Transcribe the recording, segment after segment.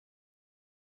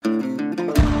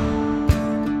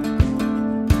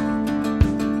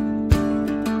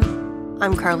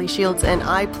I'm Carly Shields, and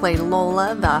I play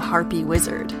Lola, the Harpy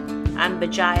Wizard. I'm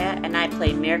Bajaya, and I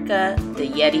play Mirka, the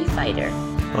Yeti Fighter.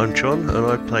 I'm John, and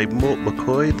I play Mort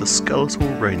McCoy, the Skeletal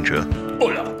Ranger.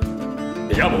 Hola,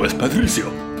 me llamo es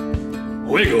Patricio.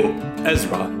 Juego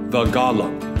Ezra, the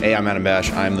Golem. Hey, I'm Adam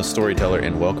Bash. I'm the storyteller,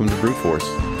 and welcome to Brute Force.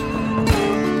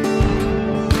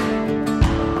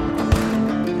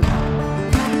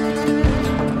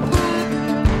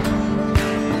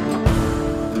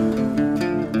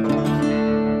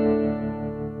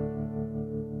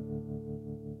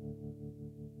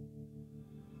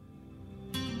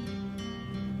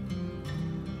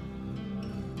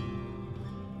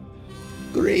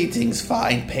 Greetings,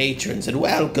 fine patrons, and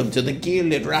welcome to the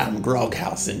Gilded Ram Grog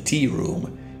House and Tea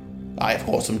Room. I, of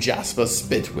course, am Jasper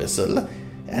Spitwhistle,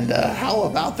 and how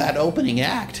about that opening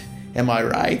act? Am I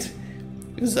right?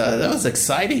 That was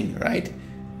exciting, right?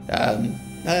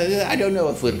 I don't know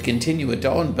if we'll continue it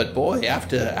on, but boy,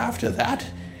 after that,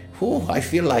 I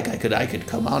feel like I could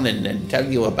come on and tell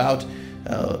you about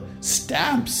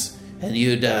stamps, and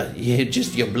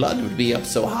your blood would be up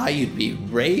so high you'd be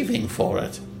raving for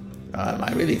it.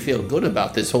 I really feel good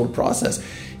about this whole process.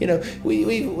 You know,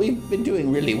 we've been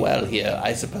doing really well here,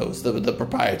 I suppose. The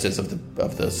proprietors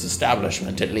of this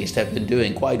establishment, at least, have been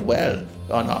doing quite well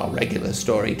on our regular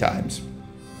story times.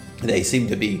 They seem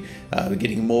to be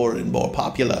getting more and more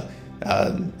popular,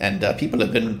 and people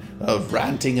have been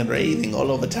ranting and raving all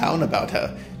over town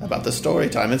about the story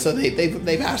time. And so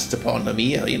they've asked upon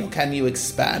me, can you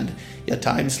expand your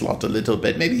time slot a little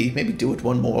bit? Maybe do it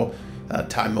one more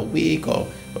time a week, or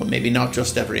maybe not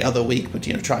just every other week, but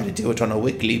try to do it on a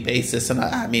weekly basis. And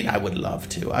I would love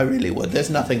to. I really would. There's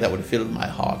nothing that would fill my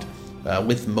heart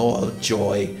with more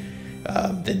joy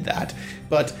than that.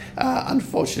 But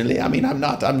unfortunately, I'm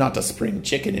not a spring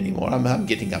chicken anymore. I'm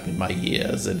getting up in my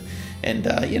years, and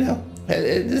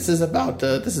this is about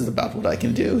what I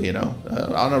can do,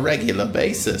 on a regular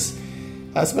basis.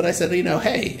 But I said,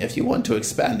 hey, if you want to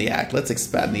expand the act, let's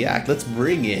expand the act. Let's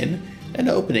bring in an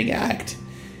opening act.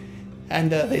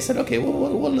 And they said, okay,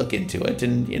 we'll look into it.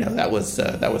 And that was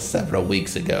several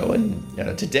weeks ago.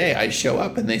 And today I show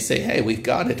up and they say, hey, we've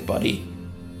got it, buddy.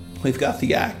 We've got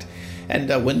the act. And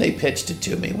when they pitched it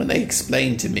to me, when they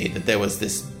explained to me that there was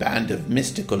this band of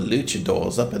mystical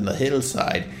luchadors up in the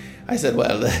hillside, I said,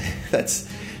 well, that's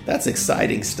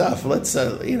exciting stuff. Let's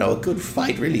a good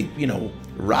fight really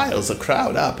riles a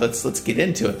crowd up. Let's get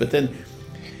into it. But then,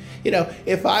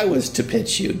 if I was to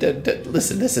pitch you,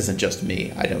 listen, this isn't just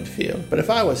me, I don't feel, but if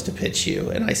I was to pitch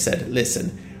you and I said,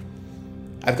 listen,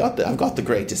 I've got the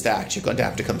greatest act, you're going to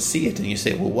have to come see it, and you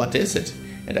say, well, what is it?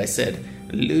 And I said,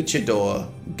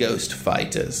 luchador ghost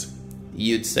fighters.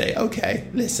 You'd say, okay,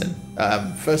 listen,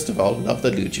 first of all, love the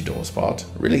luchadors part,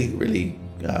 really,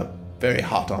 very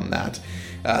hot on that.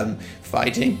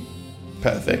 Fighting,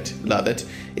 perfect, love it.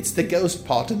 It's the ghost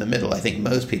part in the middle I think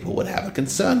most people would have a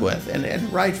concern with,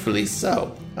 and rightfully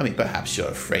so. Perhaps you're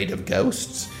afraid of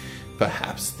ghosts.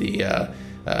 Perhaps the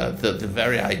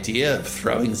very idea of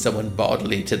throwing someone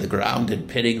bodily to the ground and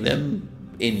pinning them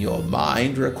in your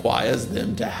mind requires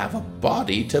them to have a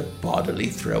body to bodily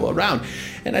throw around.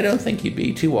 And I don't think you'd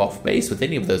be too off base with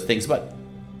any of those things, but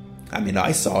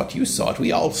I saw it, you saw it,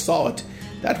 we all saw it.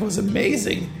 That was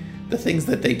amazing. The things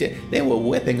that they did. They were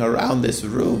whipping around this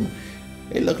room.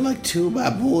 It looked like two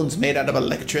baboons made out of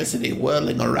electricity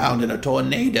whirling around in a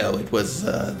tornado. It was,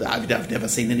 I've never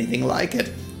seen anything like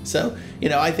it. So,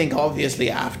 I think obviously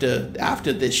after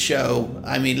this show,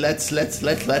 let's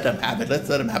let them have it. Let's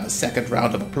let them have a second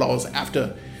round of applause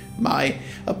after my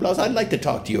applause. I'd like to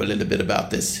talk to you a little bit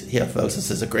about this here, folks.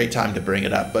 This is a great time to bring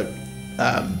it up, but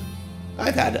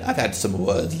I've had some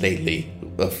words lately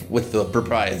with the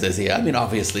proprietors here.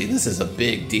 Obviously, this is a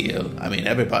big deal.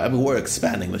 Everybody. We're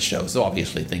expanding the show, so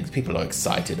obviously people are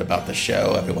excited about the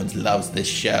show. Everyone loves this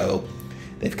show.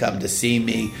 They've come to see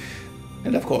me.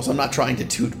 And of course, I'm not trying to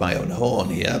toot my own horn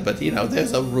here, but,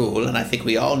 there's a rule, and I think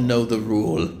we all know the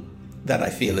rule that I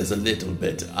feel is a little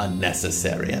bit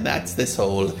unnecessary, and that's this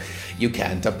whole you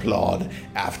can't applaud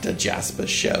after Jasper's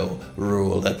show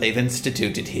rule that they've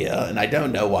instituted here, and I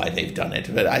don't know why they've done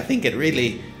it, but I think it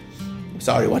really...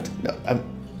 Sorry, what? No,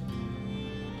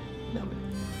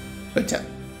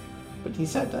 but he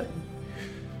said that.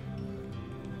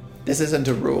 This isn't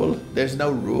a rule. There's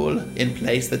no rule in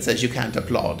place that says you can't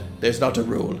applaud. There's not a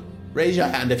rule. Raise your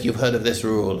hand if you've heard of this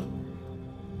rule.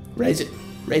 Raise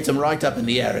them right up in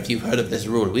the air if you've heard of this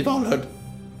rule. We've all heard...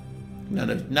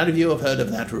 None of you have heard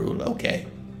of that rule. Okay.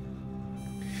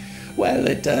 Well,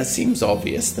 it seems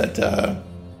obvious that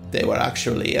they were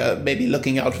actually maybe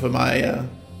looking out for my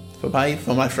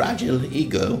fragile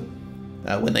ego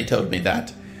when they told me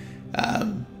that.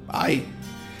 I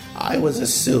was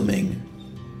assuming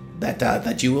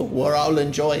that you were all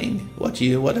enjoying what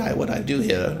I do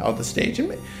here on the stage.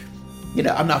 And,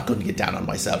 I'm not going to get down on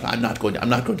myself. I'm not going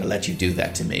to let you do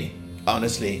that to me.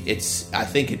 Honestly, I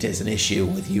think it is an issue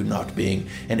with you not being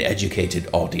an educated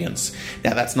audience.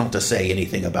 Now, that's not to say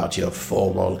anything about your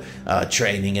formal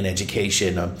training and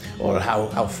education or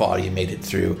how far you made it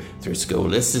through school.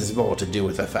 This is more to do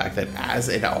with the fact that as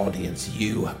an audience,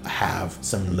 you have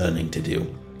some learning to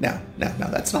do. Now,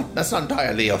 that's not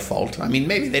entirely your fault. I mean,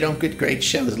 maybe they don't get great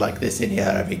shows like this in here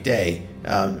every day.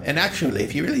 And actually,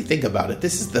 if you really think about it,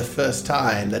 this is the first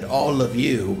time that all of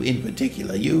you, in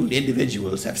particular, you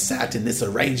individuals, have sat in this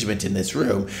arrangement in this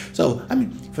room. So, I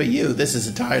mean, for you, this is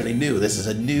entirely new. This is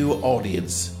a new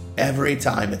audience. Every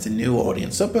time it's a new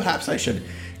audience. So perhaps I should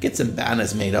get some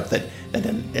banners made up that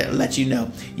let you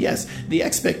know, yes, the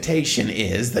expectation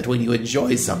is that when you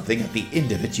enjoy something, at the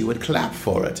end of it, you would clap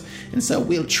for it. And so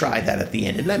we'll try that at the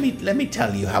end. And let me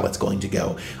tell you how it's going to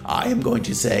go. I am going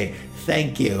to say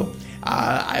thank you.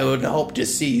 I would hope to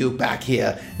see you back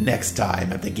here next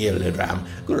time at the Gilded Ram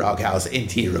Groghouse in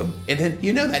Tea Room. And then,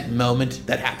 you know that moment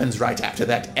that happens right after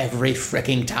that every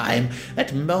fricking time?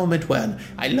 That moment when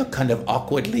I look kind of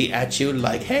awkwardly at you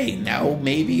like, hey, now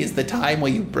maybe is the time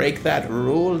where you break that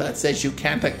rule that says you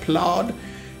can't applaud?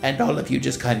 And all of you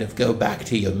just kind of go back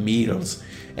to your meals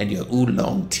and your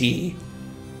oolong tea.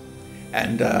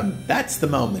 And that's the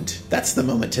moment. That's the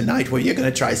moment tonight where you're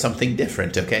going to try something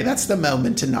different, okay? That's the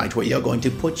moment tonight where you're going to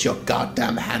put your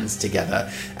goddamn hands together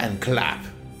and clap.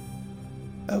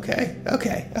 Okay.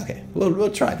 We'll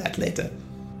try that later.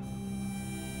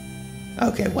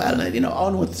 Okay, well,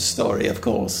 on with the story, of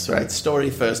course, right? Story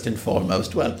first and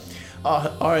foremost. Well,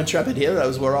 our intrepid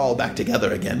heroes were all back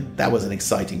together again. That was an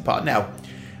exciting part. Now,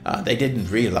 they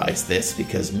didn't realize this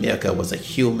because Mirka was a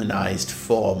humanized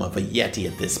form of a yeti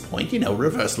at this point,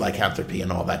 reverse lycanthropy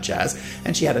and all that jazz,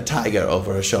 and she had a tiger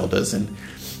over her shoulders. And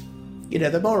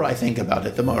the more I think about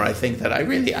it, the more I think that I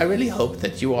really hope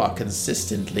that you are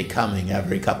consistently coming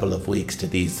every couple of weeks to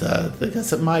these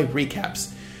my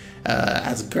recaps,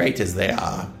 as great as they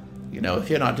are. If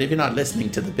you're not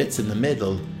listening to the bits in the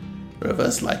middle,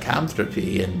 reverse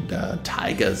lycanthropy and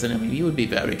tigers, and you would be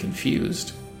very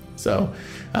confused. So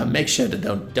make sure to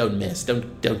don't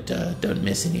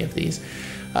miss any of these.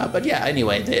 But yeah,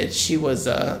 anyway, she was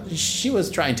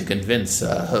trying to convince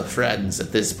her friends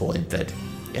at this point that,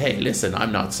 hey, listen,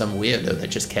 I'm not some weirdo that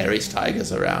just carries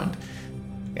tigers around.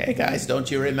 Hey guys,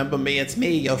 don't you remember me? It's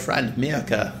me, your friend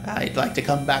Mirka. I'd like to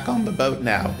come back on the boat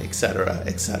now, etc.,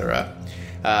 etc.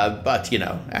 But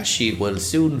as she will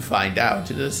soon find out,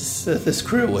 this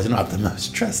crew was not the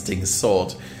most trusting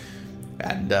sort.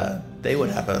 And they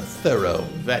would have a thorough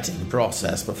vetting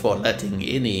process before letting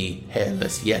any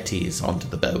hairless yetis onto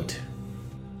the boat.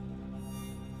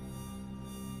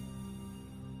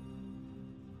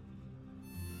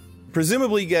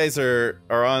 Presumably, you guys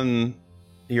you're on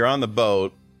the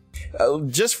boat.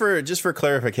 Just for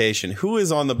clarification, who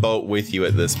is on the boat with you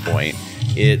at this point?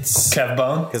 It's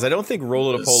Kevbone, because I don't think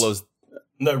Rolo de Polo's.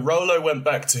 No, Rolo went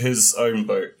back to his own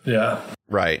boat. Yeah.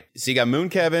 Right. So you got Moon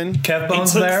Kevin.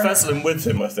 Kevbone's he took there. Feslin with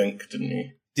him, I think, didn't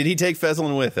he? Did he take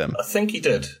Feslin with him? I think he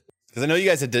did. Because I know you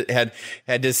guys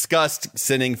had discussed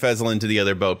sending Feslin to the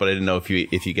other boat, but I didn't know if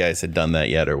you guys had done that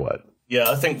yet or what. Yeah,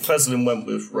 I think Feslin went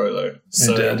with Rolo.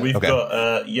 So we've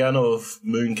got Yanov,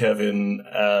 Moon Kevin,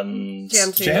 and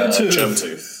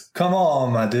Gemtooth. Come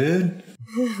on, my dude.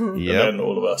 Yep. And then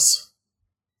all of us.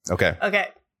 Okay.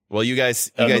 Well, you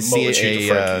guys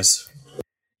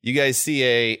see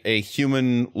a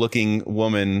human-looking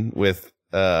woman with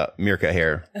Mirka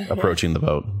hair approaching the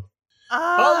boat.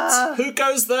 Halt! Who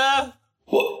goes there?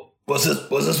 What's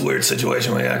this weird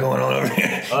situation we got going on over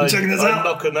here? Checking this out.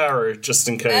 Knock an arrow just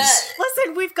in case.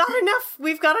 Listen, we've got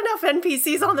enough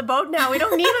NPCs on the boat now. We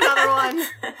don't need another one.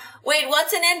 Wait,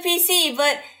 what's an NPC?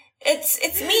 But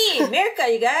it's me,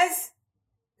 Mirka, you guys.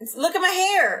 Look at my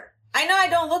hair. I know I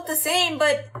don't look the same,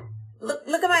 but look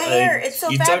at my hair. It's so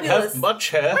fabulous. You don't have much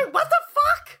hair. Wait, what the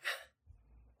fuck?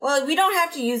 Well, we don't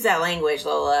have to use that language,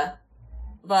 Lola.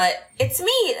 But it's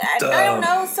me. I don't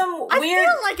know, I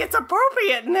feel like it's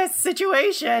appropriate in this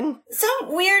situation.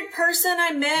 Some weird person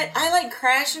I met. I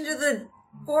crashed into the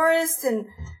forest and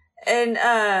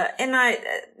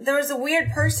there was a weird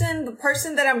person, the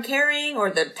person that I'm carrying, or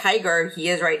the tiger he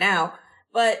is right now.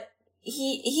 But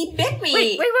he bit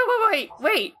me.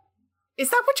 Wait. Is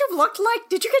that what you've looked like?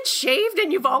 Did you get shaved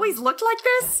and you've always looked like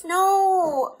this?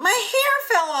 No, my hair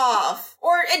fell off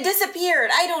or it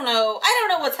disappeared. I don't know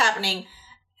what's happening.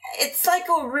 It's like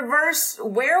a reverse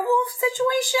werewolf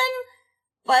situation.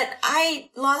 but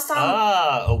I lost on...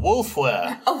 a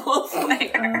wolfware. A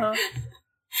wolfware.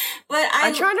 But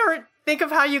I'm trying to think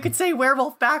of how you could say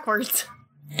werewolf backwards.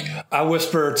 I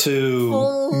whisper to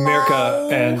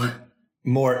Mirka and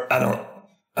Mort, I don't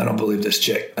believe this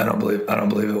chick. I don't believe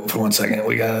it for 1 second.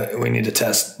 We need to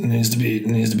test. It needs to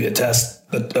be a test.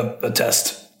 A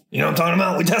test. You know what I'm talking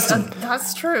about? We test them.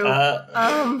 That's true.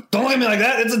 Don't look at me like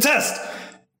that. It's a test.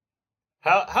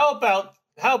 How about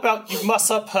you muss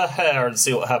up her hair and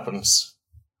see what happens?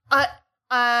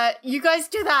 You guys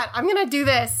do that. I'm gonna do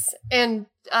this, and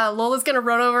Lola's gonna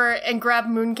run over and grab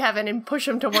Moon Kevin and push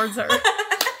him towards her.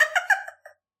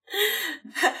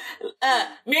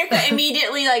 Mirka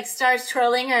immediately starts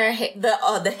twirling her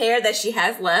the hair that she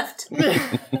has left.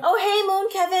 Oh, hey, Moon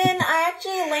Kevin, I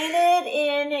actually landed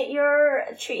in your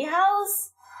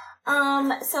treehouse.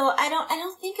 So I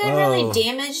don't think I really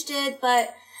damaged it,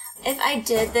 but if I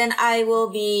did, then I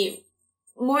will be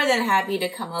more than happy to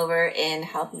come over and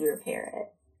help you repair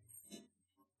it.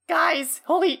 Guys,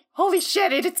 holy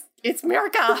shit! It's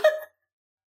Mirka.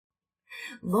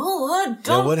 Lola,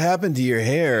 don't. Now, what happened to your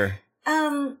hair?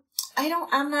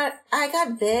 I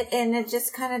got bit and it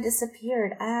just kind of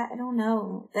disappeared. I don't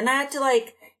know. Then I had to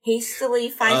hastily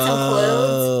find some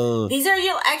clothes. These are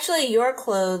actually your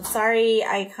clothes. Sorry,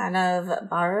 I kind of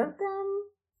borrowed them.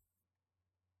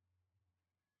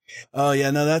 Oh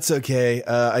yeah, no, that's okay.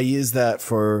 I use that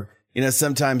for,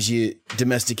 sometimes you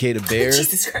domesticate a bear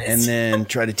and then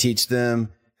try to teach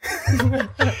them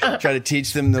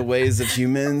the ways of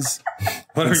humans.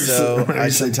 I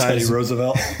sometimes Teddy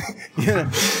Roosevelt.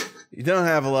 You don't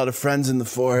have a lot of friends in the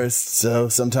forest, so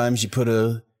sometimes you put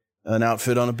an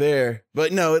outfit on a bear.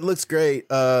 But no, it looks great,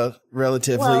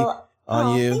 relatively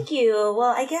on you. Thank you.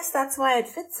 Well, I guess that's why it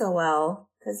fits so well,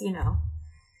 because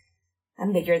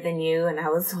I'm bigger than you, and I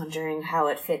was wondering how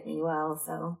it fit me well.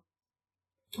 So,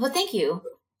 well, thank you.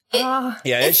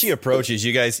 As she approaches,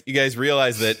 you guys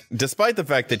realize that despite the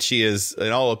fact that she is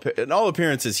in all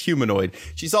appearances humanoid,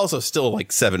 she's also still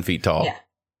 7 feet tall. Yeah.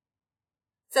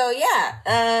 So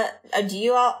do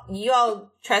you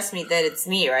all trust me that it's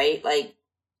me, right?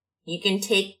 You can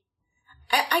take,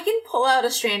 I can pull out a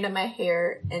strand of my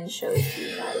hair and show it to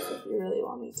you guys if you really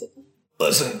want me to.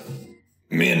 Listen,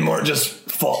 me and Mort just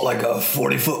fought like a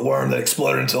 40-foot worm that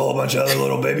exploded into a whole bunch of other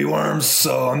little baby worms,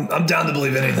 so I'm down to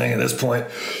believe anything at this point.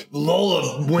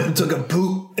 Lola went and took a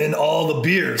poop in all the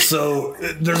beer, so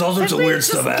there's all sorts of weird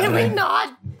stuff happening.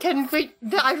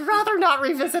 I'd rather not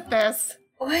revisit this.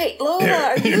 Wait, Lola,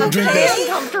 are you okay?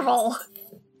 Uncomfortable.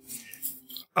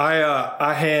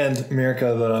 I hand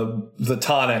Mirka the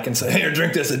tonic and say, "Here,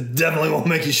 drink this. It definitely won't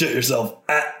make you shit yourself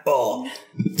at all.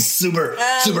 Super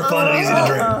fun and easy to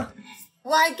drink."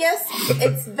 Well, I guess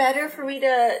it's better for me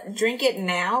to drink it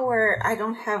now where I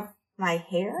don't have my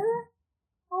hair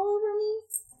all over me.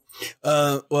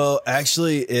 Well,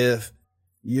 actually, if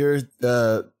you're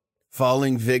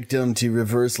falling victim to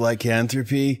reverse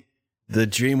lycanthropy, the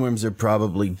dreamworms are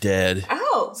probably dead.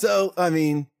 Oh. So,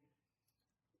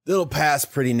 it'll pass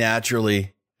pretty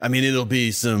naturally. It'll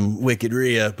be some wicked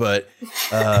Rhea, but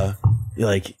on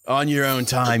your own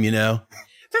time,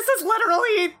 This is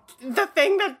literally the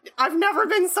thing that I've never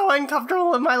been so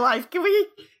uncomfortable in my life. Can we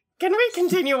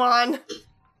continue on?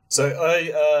 So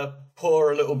I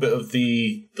pour a little bit of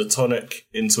the tonic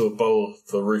into a bowl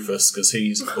for Rufus because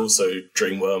he's also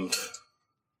dreamwormed.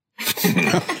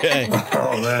 Okay.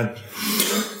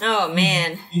 Oh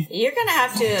man, you're gonna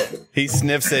have to. He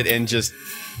sniffs it and just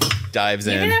dives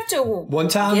in. You're gonna have to. One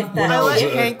time, I let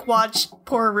Hank watch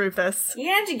poor Rufus. You're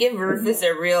gonna have to give Rufus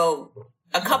a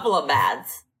couple of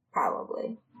baths,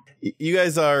 probably. You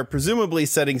guys are presumably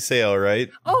setting sail, right?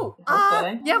 Oh,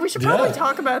 yeah, we should probably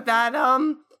talk about that.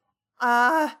 Should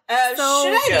I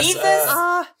leave this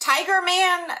Tiger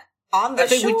Man on the shore? I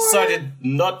think we decided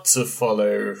not to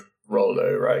follow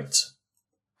Rollo, right?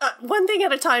 One thing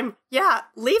at a time. Yeah,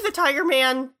 leave the Tiger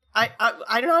Man. I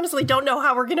honestly don't know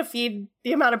how we're gonna feed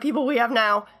the amount of people we have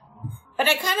now. But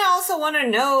I kind of also want to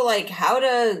know, how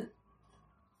to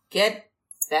get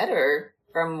better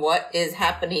from what is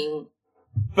happening.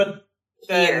 But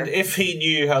then, if he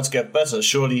knew how to get better,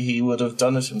 surely he would have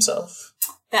done it himself.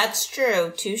 That's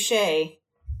true. Touché.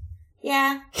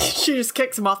 Yeah. She just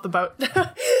kicks him off the boat.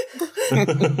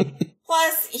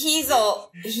 Plus, he's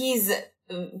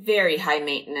very high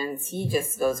maintenance. He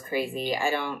just goes crazy. I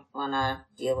don't want to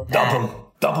deal with that.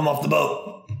 Dump him off the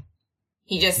boat.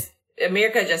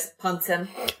 Mirka just punts him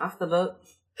off the boat.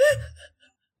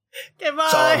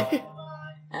 Goodbye.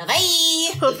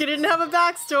 Bye. Hope you didn't have a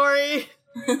backstory.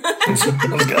 Let's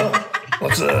go.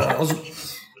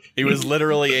 He was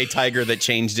literally a tiger that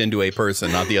changed into a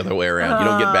person, not the other way around. You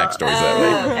don't get backstories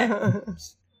that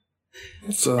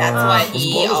way. So, that's why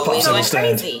he always went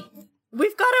crazy.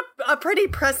 We've got a pretty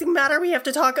pressing matter we have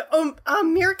to talk.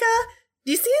 Mirka,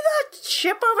 do you see that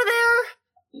ship over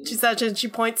there? She said, and she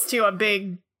points to a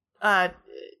big,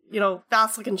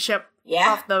 fast-looking ship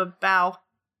off the bow.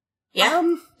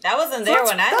 Yeah, that wasn't there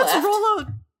when I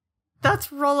left.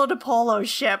 That's Rollo de Polo's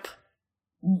ship.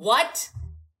 What?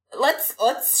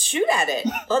 Let's shoot at it.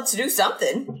 Let's do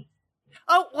something.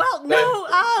 Oh, well, no,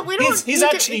 we don't... He's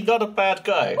actually not a bad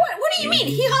guy. What do you mean?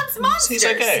 He hunts monsters. He's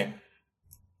okay.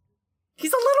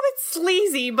 He's a little bit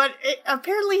sleazy, but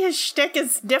apparently his shtick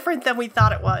is different than we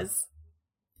thought it was.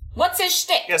 What's his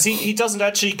shtick? Yes, he doesn't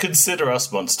actually consider us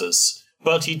monsters,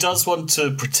 but he does want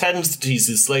to pretend that he's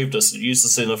enslaved us and use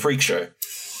us in a freak show.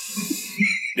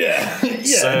 Yeah, so,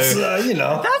 it's,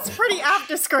 That's pretty apt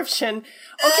description.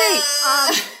 Okay,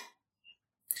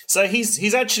 So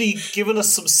he's actually given us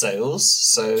some sales,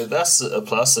 so that's a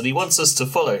plus, and he wants us to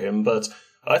follow him, but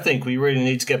I think we really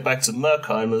need to get back to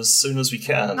Merkheim as soon as we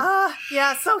can.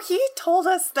 Yeah, so he told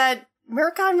us that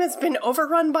Merkheim has been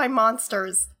overrun by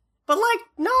monsters, but,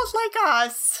 not like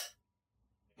us.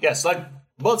 Yes, like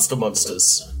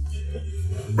monsters.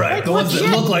 Right, the ones that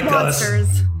look like monsters.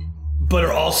 Us, but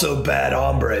are also bad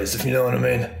hombres, if you know what I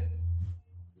mean.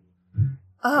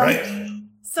 Right?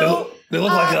 So... They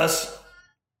look like us.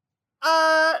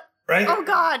 Right? Oh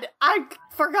god, I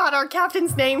forgot our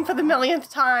captain's name for the millionth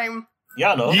time.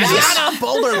 Yanov. Yanov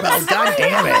Boulderbelt, god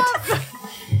damn it.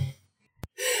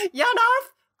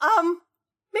 Yanov,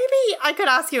 maybe I could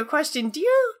ask you a question.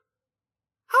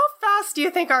 How fast do you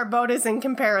think our boat is in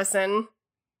comparison?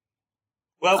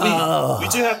 Well, we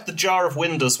do have the jar of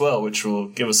wind as well, which will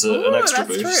give us an extra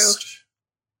boost.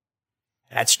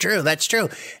 That's true.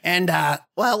 And,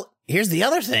 here's the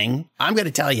other thing. I'm going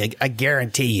to tell you, I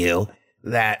guarantee you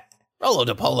that Rollo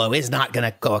de Polo is not going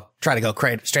to try to go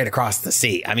straight across the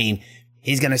sea. I mean,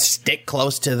 he's going to stick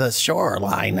close to the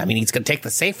shoreline. I mean, he's going to take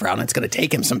the safe route, and it's going to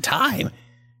take him some time.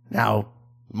 Now,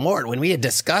 Mort, when we had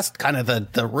discussed kind of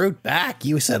the route back,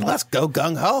 you said, let's go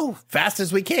gung-ho, fast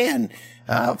as we can.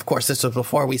 Of course, this was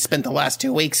before we spent the last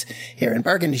 2 weeks here in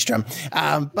Burgundystrom.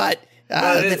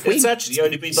 It's actually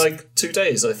only been 2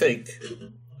 days, I think.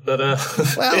 But it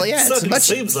certainly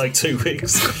seems like 2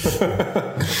 weeks.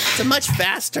 It's a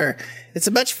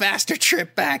much faster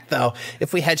trip back, though,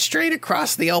 if we head straight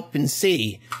across the open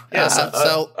sea. Yes,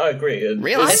 I agree. And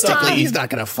realistically, he's not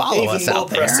going to follow us out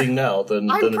there. Even more pressing now than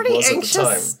it was at the time. I'm pretty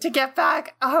anxious to get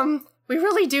back. We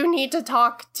really do need to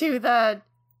talk to the...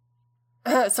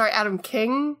 Adam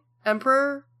King?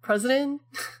 Emperor? President?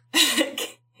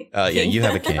 You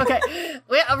have a king. Okay.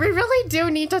 We really do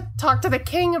need to talk to the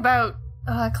king about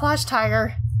Clash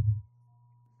Tiger.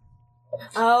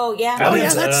 Oh, yeah.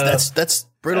 That's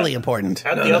brutally important.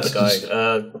 And the other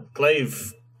guy,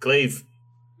 Glaive person.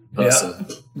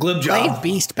 Yeah. Glib Glaive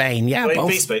Beastbane, Glaive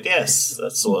both. Beastbane, yes,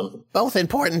 that's the one. Both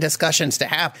important discussions to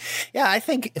have. Yeah, I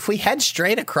think if we head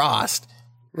straight across,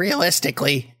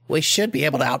 realistically, we should be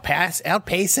able to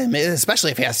outpace him,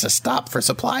 especially if he has to stop for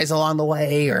supplies along the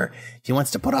way, or if he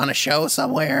wants to put on a show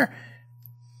somewhere.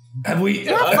 Have we?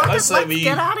 I say let's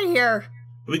get out of here.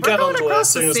 We get on to it as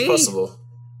soon as possible.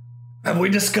 Have we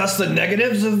discussed the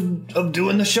negatives of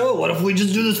doing the show? What if we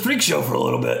just do this freak show for a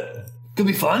little bit? Could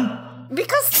be fun.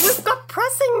 Because we've got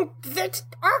pressing that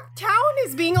our town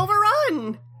is being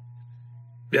overrun.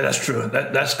 Yeah, that's true.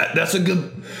 That's a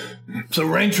good. So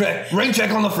rain check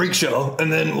on the freak show,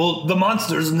 and then the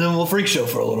monsters, and then we'll freak show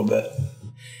for a little bit.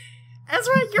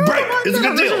 Ezra, you're the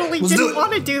one that originally didn't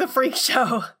want to do the freak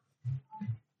show.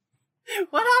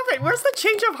 What happened? Where's the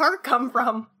change of heart come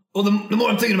from? Well, the more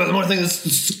I'm thinking about it, the more I think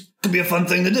this could be a fun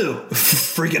thing to do.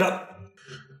 Freak it up.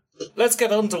 Let's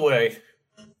get underway.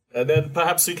 And then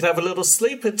perhaps we can have a little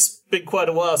sleep. It's been quite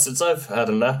a while since I've had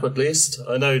a nap, at least.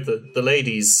 I know that the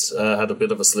ladies had a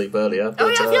bit of a sleep earlier.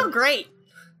 But, I feel great.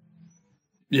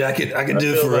 Yeah, I could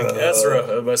do feel for like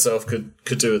Ezra and myself could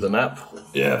do with a nap.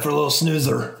 Yeah, for a little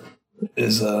snoozer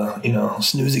is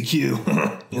snoozy Q.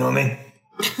 You know what I mean?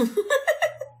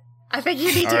 I think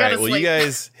you need to go to sleep.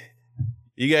 Well,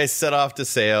 you guys set off to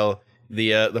sail.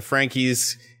 The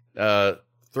Frankies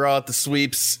throw out the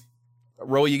sweeps,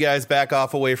 row you guys back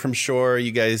off away from shore.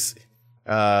 You guys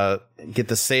get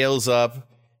the sails up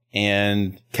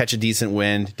and catch a decent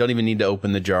wind. Don't even need to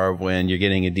open the jar of wind. You're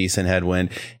getting a decent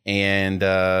headwind, and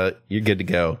you're good to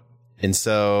go. And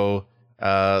so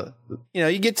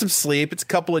You get some sleep. It's a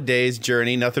couple of days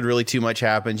journey. Nothing really too much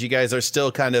happens. You guys are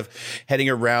still kind of heading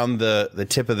around the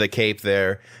tip of the cape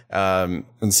there. And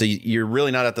so you're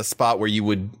really not at the spot where you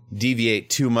would deviate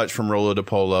too much from Rolo de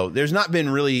Polo. There's not been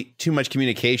really too much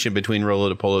communication between Rolo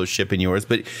de Polo's ship and yours,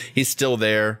 but he's still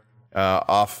there,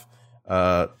 off,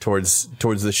 towards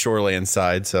the shoreland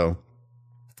side. So,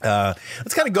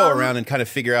 let's kind of go around and kind of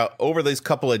figure out over these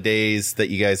couple of days that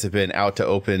you guys have been out to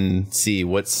open sea.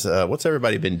 What's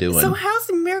everybody been doing? So how's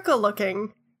Mirka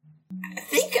looking? I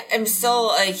think I'm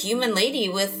still a human lady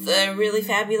with a really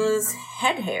fabulous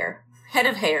head of hair.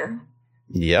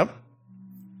 Yep.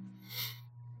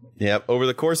 Over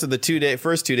the course of the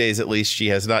first 2 days, at least, she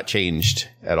has not changed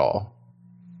at all.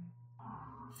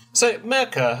 So,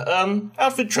 Mirka,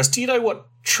 out of interest, do you know what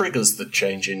triggers the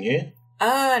change in you?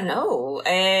 No.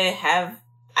 I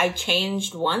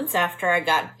changed once after I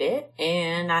got bit,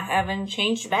 and I haven't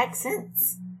changed back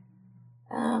since.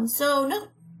 So no.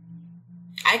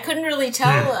 I couldn't really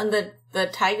tell on the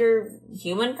tiger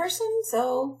human person,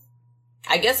 so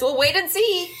I guess we'll wait and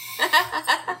see.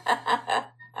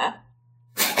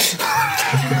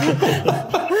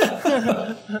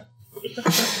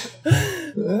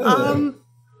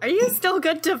 Are you still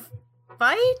good to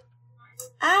fight?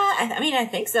 I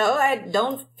think so. I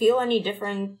don't feel any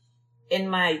different in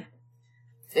my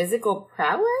physical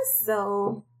prowess,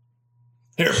 so...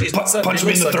 Here, She's punch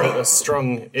me in the throat. A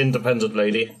strong, independent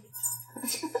lady.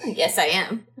 Yes, I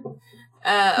am.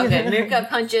 Okay, Mirka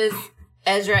punches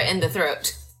Ezra in the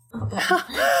throat.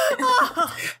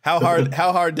 How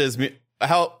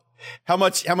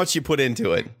much you put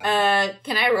into it?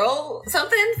 Can I roll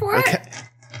something for it?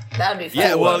 That would be fun.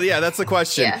 Yeah, well, yeah, that's the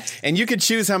question. Yeah. And you could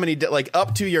choose how many,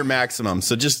 up to your maximum.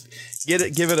 So just give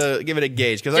it a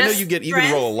gauge, because I know you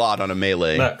can roll a lot on a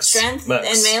melee. Max. Strength max.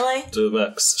 and melee? Do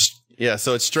max. Yeah,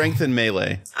 so it's strength and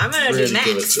melee. I'm gonna Really do max.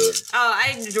 give it to her. Oh,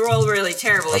 I roll really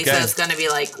terribly, Okay. so it's gonna be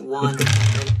like 1.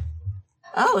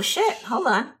 Oh shit! Hold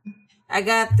on. I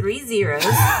got 3 zeros.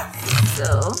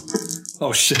 So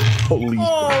Oh shit! Holy.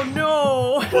 Oh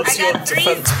no! What's I your got 3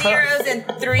 defense? zeros and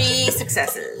 3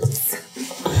 successes.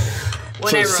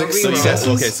 When So I roll 6 reroll. successes?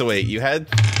 Okay, so wait, you had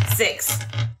 6. so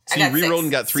I you got rerolled 6.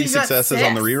 and got 3 So you got successes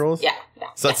on the 6. rerolls? Yeah.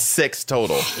 So that's 6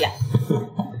 total. Yeah.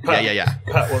 Yeah.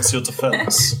 Pat, what's your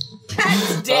defense?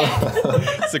 Dead.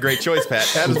 It's a great choice, Pat.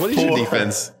 Pat, what is your 4.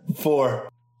 defense? 4.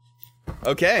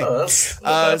 Okay. Oh,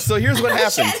 that's So here's what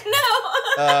happened. Shit,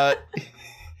 no.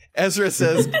 Ezra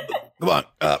says, "Come on,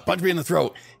 punch me in the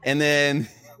throat," and then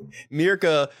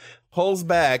Mirka pulls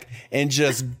back and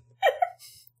just,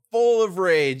 full of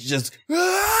rage, just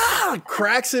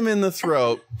cracks him in the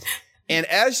throat. And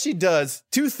as she does,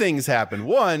 2 things happen.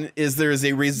 One is there is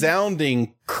a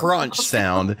resounding crunch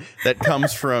sound that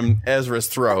comes from Ezra's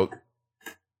throat.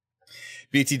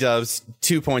 BT Dubs,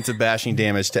 2 points of bashing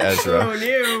damage to Ezra. Oh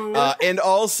no! And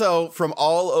also from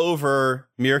all over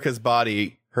Mirka's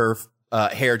body, her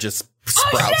hair just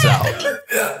sprouts out.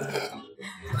 Yeah,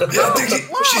 I think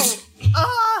she's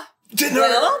didn't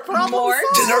hurt.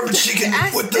 Didn't hurt, but she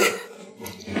can with the.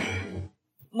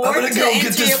 More I'm gonna to go answer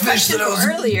get this your fish question that I was-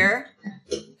 earlier.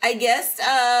 I guess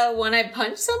when I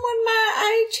punch someone,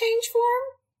 I change form.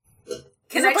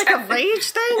 Is it like a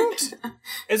rage thing?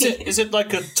 Is it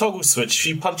like a toggle switch? If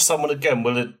you punch someone again,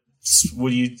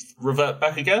 will you revert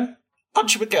back again?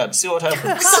 Punch him again, see what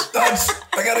happens.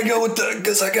 I gotta go with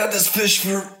because I got this fish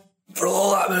for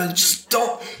Lola. I mean, just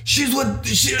don't.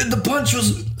 The punch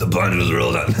was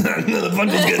real. The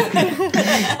punch was good.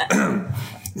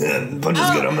 Yeah, the punch is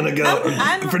good. I'm gonna go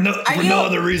for no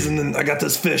other reason than I got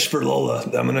this fish for Lola.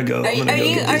 I'm gonna go. Are you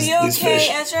these okay, fish.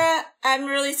 Ezra? I'm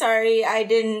really sorry. I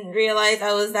didn't realize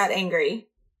I was that angry.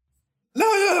 No,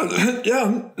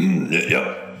 yeah.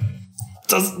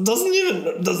 Doesn't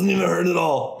even hurt at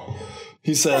all.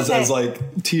 He says as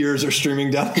like tears are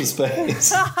streaming down his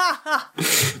face.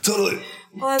 Totally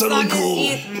cool.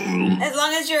 As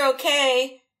long as you're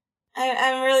okay.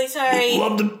 I'm really sorry.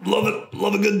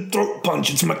 Love a good throat punch.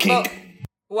 It's my kink.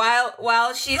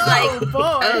 While she's while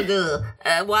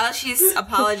she's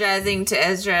apologizing to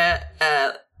Ezra,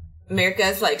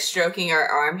 Mirka's like stroking her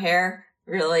arm hair,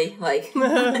 really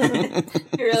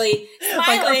really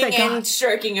smiling and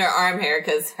stroking her arm hair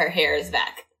because her hair is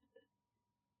back.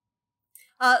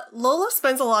 Lola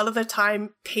spends a lot of the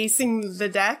time pacing the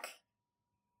deck.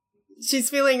 She's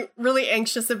feeling really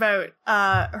anxious about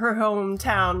her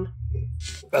hometown.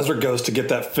 Ezra goes to get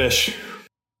that fish.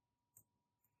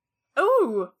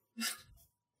 Ooh.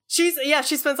 She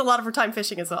spends a lot of her time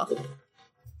fishing as well.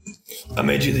 I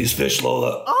made you these fish,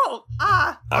 Lola. Oh,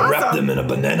 I wrapped them in a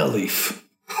banana leaf.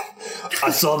 I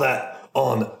saw that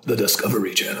on the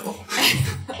Discovery Channel.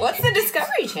 What's the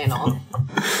Discovery Channel?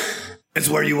 It's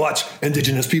where you watch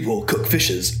indigenous people cook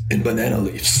fishes in banana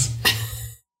leaves.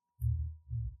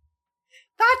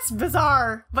 That's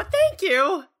bizarre, but thank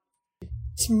you.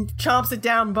 She chomps it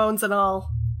down, bones and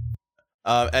all.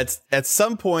 At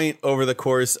some point over the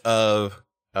course of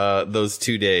those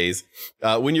 2 days,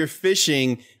 when you're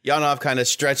fishing, Yanov kind of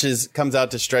comes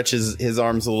out to stretch his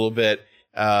arms a little bit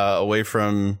away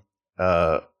from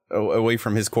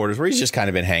his quarters, where he's just kind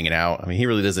of been hanging out. I mean, he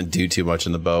really doesn't do too much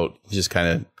in the boat. He just kind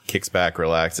of kicks back,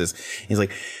 relaxes. He's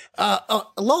like,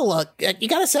 Lola, you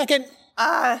got a second?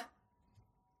 I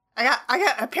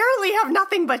got apparently have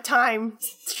nothing but time.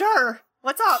 Sure.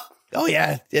 What's up? Oh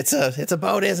yeah, it's a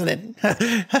boat, isn't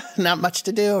it? Not much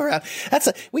to do around.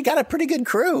 We got a pretty good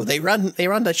crew. They run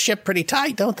the ship pretty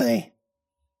tight, don't they?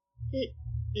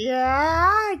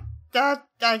 Yeah,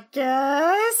 I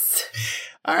guess.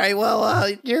 All right. Well,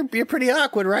 you're pretty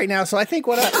awkward right now. So I think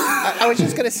what I was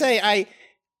just gonna say,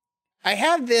 I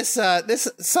have this. This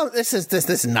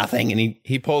is nothing. and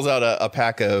he pulls out a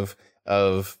pack of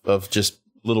just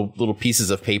little pieces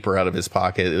of paper out of his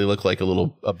pocket. They look like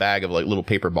a bag of like little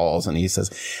paper balls. And he says,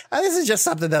 this is just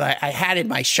something that I had in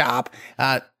my shop.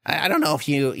 I don't know if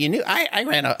you knew, I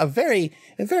ran a very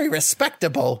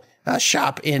respectable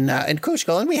shop in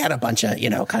Kushko, and we had a bunch of,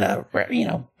 kind of,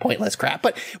 pointless crap.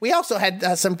 But we also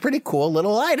had some pretty cool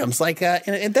little items, like,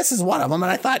 and this is one of them.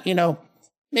 And I thought,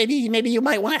 maybe you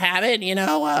might want to have it,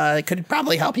 it could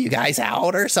probably help you guys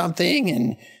out or something.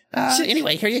 And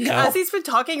anyway, here you go. As he's been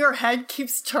talking, her head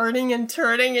keeps turning and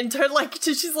like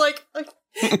she's like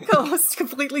goes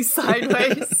completely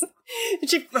sideways. And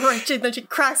then she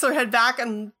cracks her head back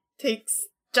and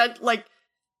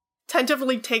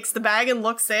tentatively takes the bag and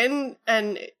looks in.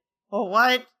 And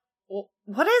what is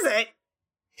it?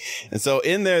 and so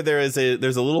in there's a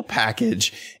little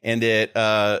package, and it's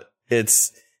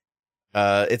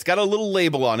got a little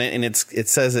label on it, and it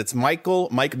says it's Mike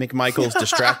McMichael's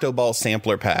Distracto Ball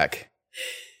Sampler Pack.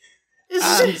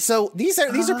 So these are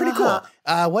pretty cool.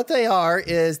 What they are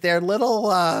is they're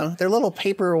little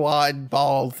paper wad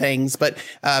ball things, but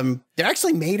they're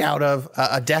actually made out of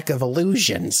a deck of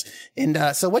illusions. And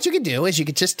so what you could do is you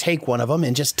could just take one of them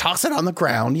and just toss it on the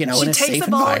ground, in a safe environment. She takes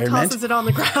the ball and tosses it on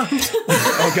the ground.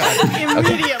 Oh God!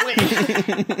 Immediately.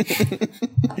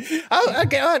 Oh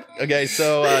God. Okay,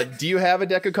 so do you have a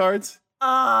deck of cards?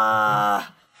 I've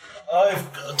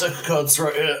got a deck of cards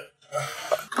right here.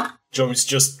 Do you want me to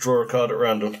just draw a card at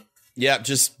random? Yeah,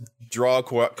 just draw a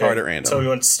card at random. Tell me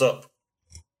when to stop.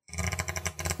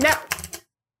 Now.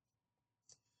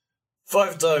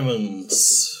 5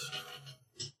 diamonds.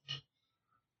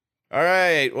 All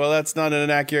right. Well, that's not an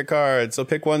inaccurate card. So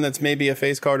pick one that's maybe a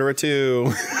face card or a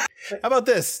 2. How about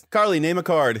this? Carly, name a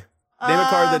card. Name a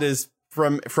card that is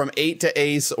from 8 to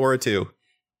ace or a 2.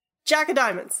 Jack of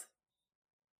diamonds.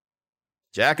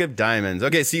 Jack of diamonds.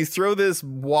 Okay, so you throw this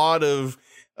wad of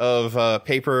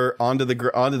paper onto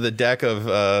the deck of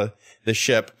the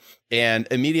ship, and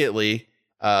immediately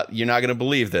you're not going to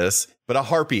believe this, but a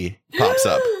harpy pops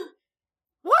up.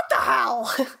 What the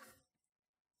hell?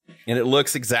 And it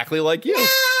looks exactly like you.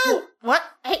 What?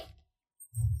 Hey.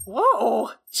 Whoa.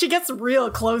 She gets real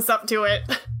close up to it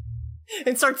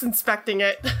and starts inspecting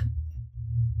it.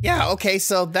 Yeah, okay,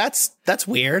 so that's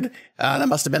weird. That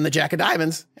must have been the Jack of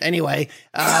Diamonds. Anyway,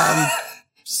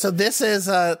 so this is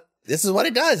what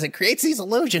it does. It creates these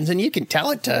illusions, and you can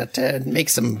tell it to make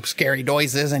some scary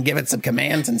noises and give it some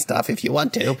commands and stuff if you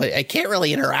want to, but I can't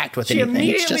really interact with anything. She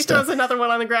immediately throws another one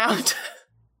on the ground.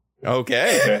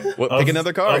 Okay. Well, pick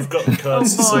another card. I've got the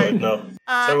cards to sort now.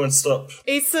 So when stop.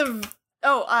 Ace of...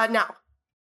 now.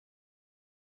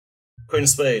 Queen of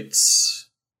Spades.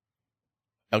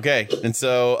 Okay, and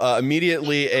so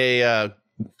immediately an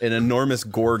enormous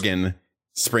gorgon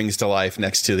springs to life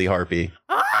next to the harpy.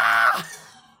 Ah!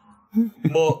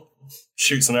 Mort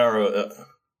shoots an arrow at it.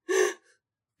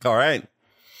 All right.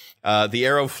 The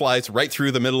arrow flies right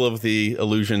through the middle of the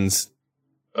illusions.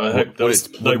 I hope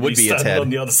what would be its head on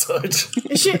the other side.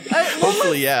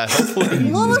 Hopefully, yeah. Hopefully,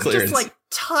 Lola's just like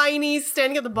tiny,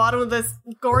 standing at the bottom of this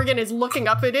gorgon, is looking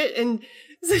up at it, and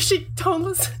so she's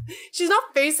not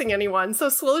facing anyone. So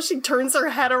slowly she turns her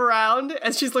head around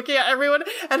as she's looking at everyone,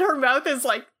 and her mouth is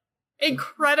like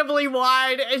incredibly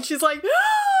wide, and she's like,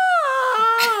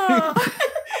 ah!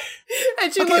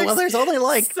 And she well, there's only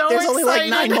like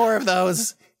 9 more of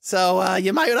those. So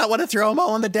you might not want to throw them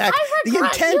all on the deck. The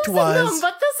intent was, them,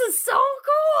 but this is so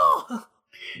cool.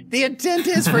 The intent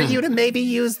is for you to maybe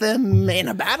use them in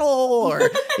a battle, or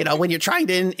when you're trying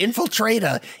to infiltrate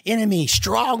a enemy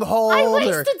stronghold,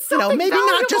 or maybe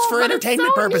not just for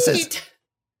entertainment purposes. Neat.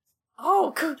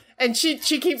 Oh, and she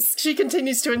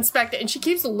continues to inspect it, and she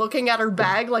keeps looking at her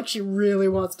bag like she really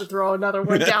wants to throw another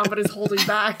one down, but is holding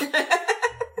back.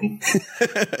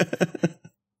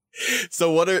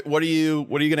 So what are you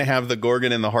going to have the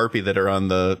Gorgon and the Harpy that are on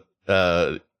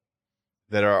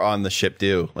the ship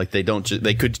do? Like they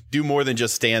could do more than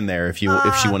just stand there if she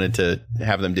wanted to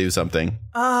have them do something.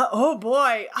 Oh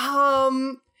boy.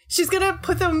 She's gonna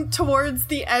put them towards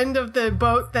the end of the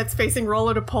boat that's facing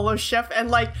Rolo de Polo's ship and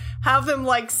like have them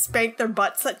like spank their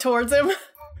butts towards him.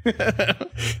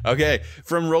 Okay,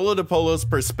 from Rolo de Polo's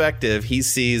perspective, he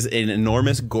sees an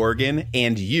enormous Gorgon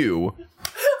and you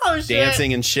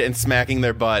dancing and shit and smacking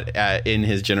their butt in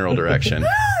his general direction.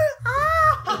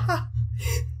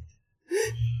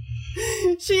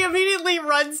 She immediately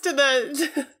runs to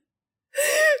the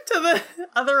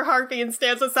other Harpy and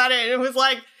stands beside it and was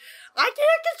like, I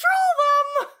can't control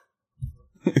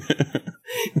them.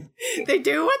 They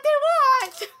do what they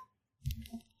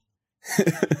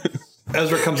want.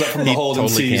 Ezra comes up from the hold and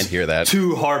sees can't hear that.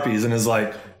 2 harpies and is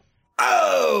like,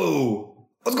 "Oh,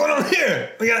 what's going on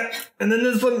here? We got, and then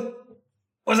this one.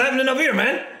 What's happening up here,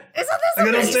 man? Isn't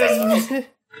this amazing?"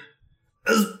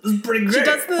 This is pretty great. She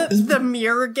does the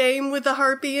mirror game with the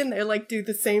Harpy, and they like do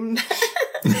the same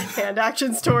hand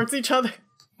actions towards each other.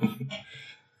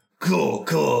 Cool.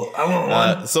 I want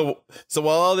one. So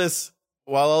while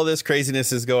all this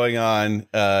craziness is going on,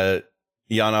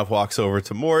 Yanov walks over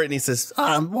to Mort and he says,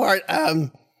 Mort,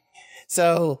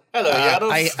 so hello,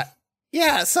 Yanov.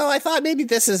 Yeah, so I thought maybe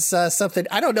this is something.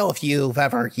 I don't know if you've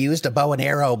ever used a bow and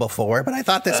arrow before, but I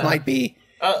thought this might be.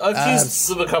 I've used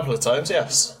them a couple of times.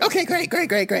 Yes. Okay,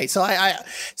 great. So I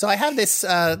have this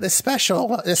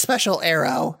special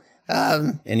arrow.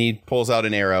 and he pulls out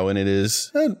an arrow, and it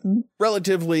is a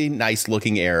relatively nice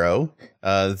looking arrow.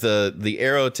 The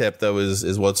arrow tip though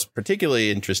is what's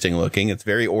particularly interesting looking. It's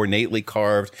very ornately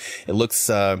carved. It looks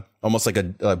almost like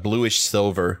a bluish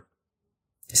silver.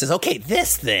 He says, "Okay,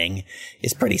 this thing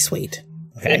is pretty sweet.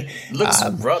 Okay, it looks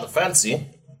rather fancy.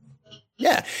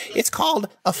 Yeah, it's called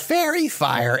a fairy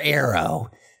fire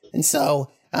arrow, and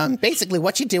so basically,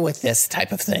 what you do with this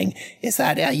type of thing is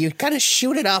that you kind of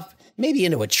shoot it up." Maybe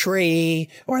into a tree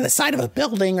or the side of a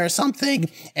building or something.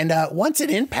 And once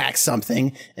it impacts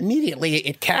something, immediately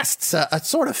it casts a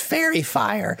sort of fairy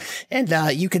fire. And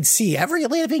you can see every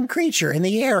living creature in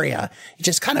the area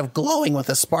just kind of glowing with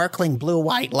a sparkling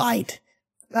blue-white light.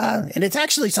 And it's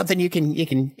actually something you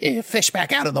can fish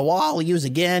back out of the wall, use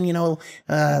again. You know,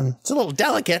 it's a little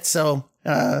delicate, so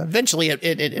eventually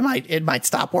it might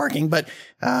stop working, but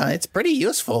it's pretty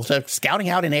useful to scouting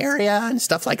out an area and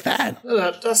stuff like that.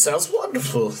 That sounds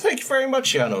wonderful. Thank you very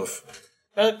much, Yanov.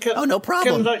 No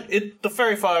problem. The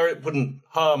fairy fire, it wouldn't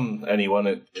harm anyone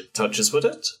it touches, would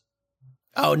it?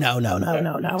 Oh no!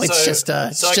 It's just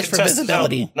for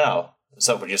visibility. Now, is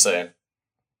that what you're saying?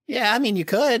 Yeah, I mean, you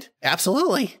could.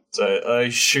 Absolutely. So I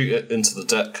shoot it into the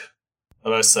deck,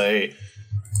 and I say,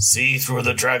 "See through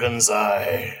the dragon's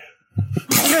eye."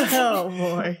 Oh,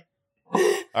 boy.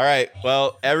 All right.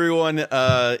 Well, everyone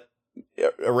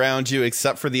around you,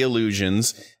 except for the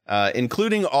illusions,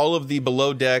 including all of the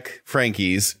below deck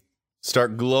Frankies,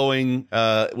 start glowing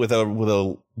with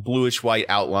a bluish white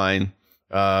outline.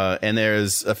 And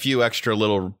there's a few extra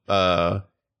little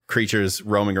creatures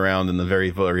roaming around in the very,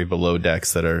 very below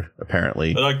decks that are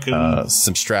apparently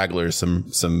some stragglers,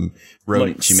 some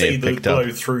rodents you may have picked up.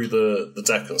 Glow through the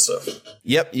deck and stuff.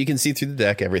 Yep, you can see through the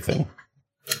deck, everything.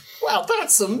 Wow,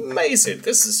 that's amazing.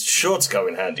 This is sure to go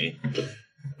in handy.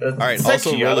 All right,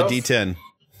 also roll a d10.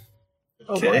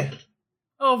 Okay.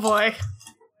 Oh boy.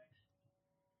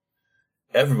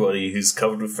 Everybody who's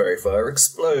covered with fairy fire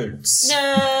explodes.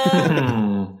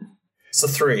 No. It's a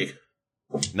 3.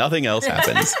 Nothing else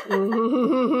happens.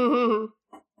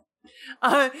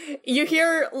 You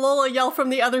hear Lola yell from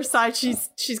the other side.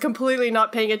 She's completely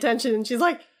not paying attention, and she's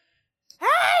like,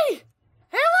 Hey,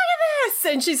 look at this!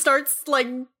 And she starts, like,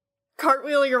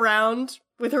 cartwheeling around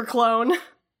with her clone,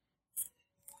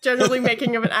 generally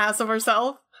making an ass of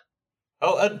herself.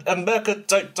 Oh, and Merca,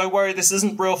 don't worry, this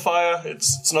isn't real fire.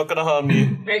 It's not going to harm you.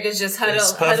 Merca's just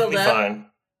It's huddled perfectly up fine.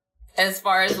 as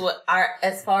far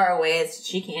away as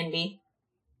she can be.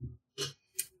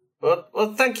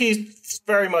 Well, thank you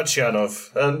very much, Yanov.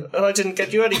 And I didn't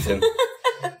get you anything.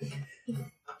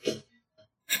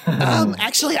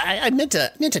 Actually, I meant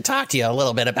to talk to you a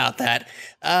little bit about that.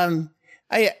 I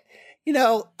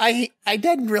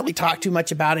didn't really talk too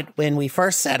much about it when we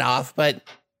first set off, but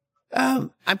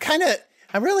I'm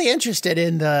really interested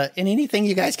in anything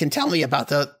you guys can tell me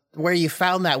about where you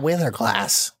found that wither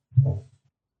glass.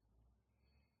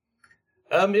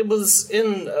 It was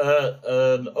in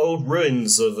an old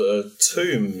ruins of a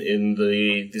tomb in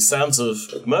the Sands of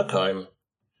Merkheim.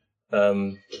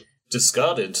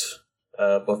 Discarded,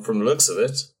 but from the looks of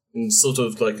it, sort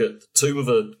of like a tomb of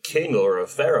a king or a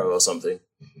pharaoh or something.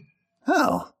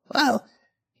 Oh, well,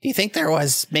 do you think there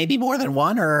was maybe more than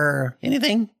one or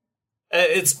anything?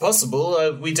 It's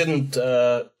possible. We didn't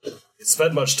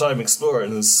spend much time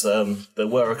exploring, as there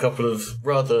were a couple of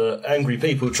rather angry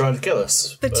people trying to kill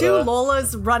us. The two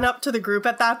Lolas run up to the group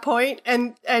at that point,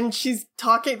 and they're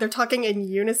talking in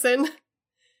unison.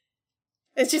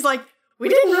 And she's like, we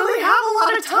didn't really have a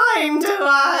lot of time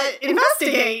to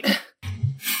investigate.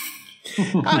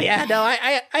 Oh, yeah, no,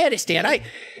 I understand. I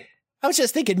was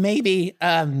just thinking maybe,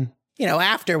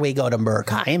 after we go to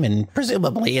Merkheim, and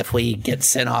presumably if we get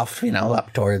sent off,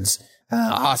 up towards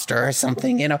Oster or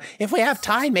something, if we have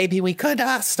time, maybe we could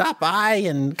stop by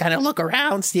and kind of look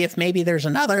around, see if maybe there's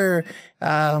another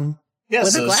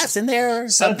with a glass in there or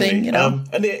something, And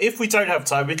if we don't have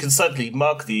time, we can certainly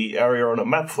mark the area on a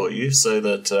map for you so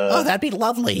that that'd be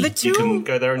lovely. You can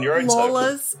go there on your own time.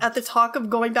 Lolas, at the talk of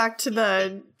going back to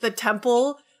the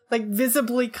temple, like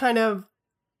visibly kind of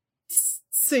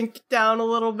sink down a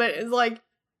little bit. It's like,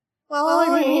 well,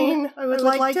 I mean, I would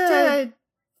like to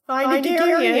find a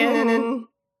Darian, and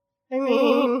I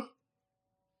mean,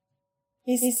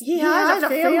 he had a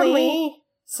family,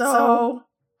 so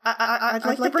I'd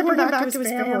like to bring him back to his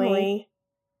family.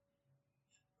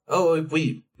 Oh,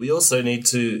 we also need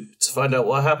to find out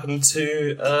what happened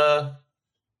to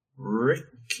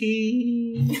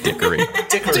Ricky Dickory.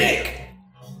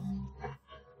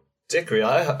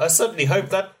 I certainly hope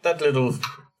that little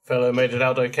fellow made it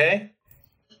out okay.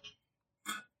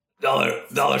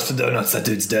 Dollars to donuts, that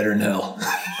dude's dead or in hell.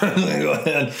 Go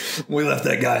ahead. We left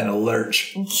that guy in a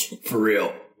lurch. For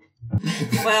real.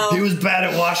 Well, he was bad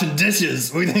at washing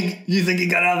dishes. You think he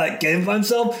got out of that cave by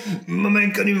himself? My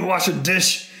man couldn't even wash a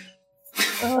dish.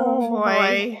 Oh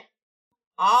boy.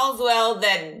 All's well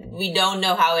that we don't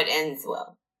know how it ends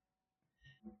well.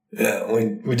 Yeah,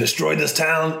 we destroyed this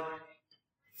town.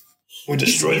 We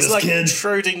destroyed this like kid.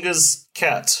 Schrodinger's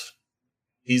cat.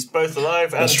 He's both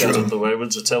alive and dead at the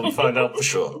moment until we find out for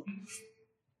sure.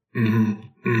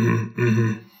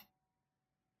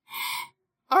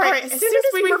 All right, as soon as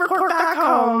we report back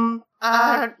home,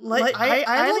 I'd like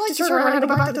to turn around and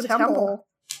go back to the temple.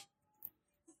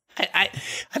 I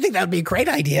think that would be a great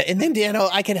idea, and then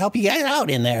I can help you guys out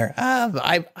in there.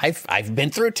 I've been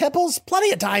through temples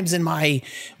plenty of times in my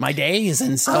days,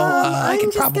 and so I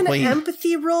can probably I'm just gonna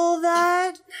empathy roll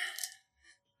that.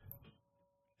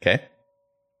 Okay.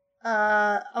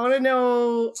 I want to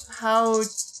know how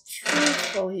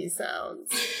truthful he sounds.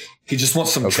 He just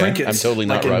wants some trinkets. I'm totally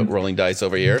not rolling dice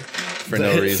over here for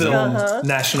no reason. Film,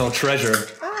 National Treasure.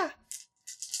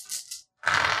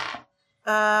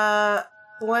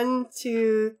 1,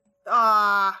 2,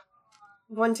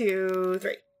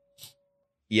 3.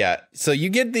 Yeah. So you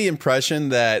get the impression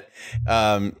that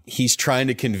he's trying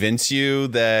to convince you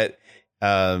that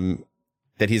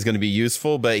that he's going to be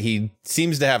useful, but he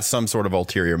seems to have some sort of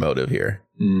ulterior motive here.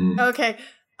 Okay.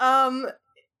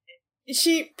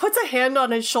 She puts a hand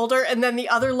on his shoulder, and then the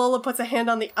other Lola puts a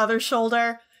hand on the other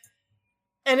shoulder,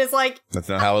 and is like, that's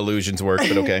not how illusions work,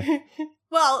 but okay.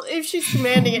 Well, if she's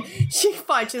commanding it, she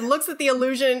looks at the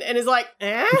illusion and is like,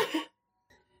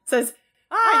 says,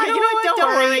 you know what,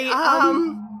 don't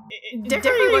worry.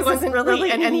 Dickory wasn't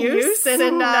really any use, and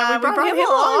we brought him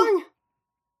along.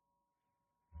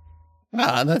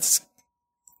 That's,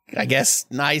 I guess,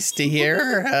 nice to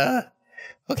hear.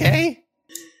 Okay.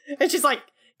 And she's like,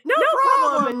 no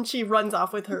problem. And she runs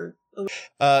off with her.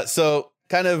 So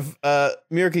kind of,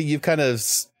 Mirka, you've kind of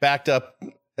backed up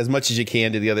as much as you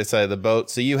can to the other side of the boat.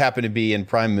 So you happen to be in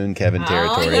prime Moon Kevin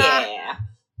territory. Yeah.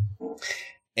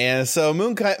 And so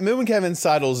Moon Kevin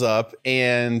sidles up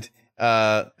and,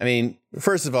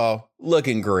 first of all,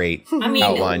 looking great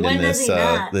outlined in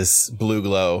this blue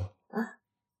glow.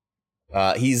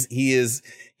 He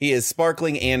is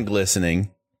sparkling and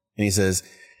glistening. And he says,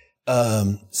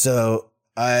 so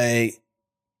I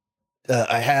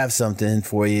have something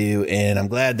for you, and I'm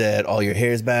glad that all your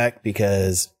hair's back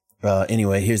because,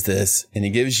 anyway, here's this. And he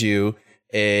gives you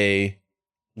a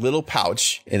little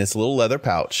pouch, and it's a little leather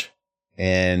pouch.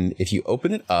 And if you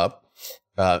open it up,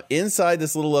 inside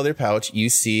this little leather pouch, you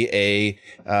see a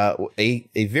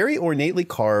very ornately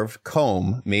carved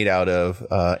comb made out of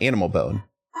animal bone.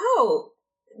 Oh,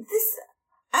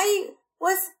 I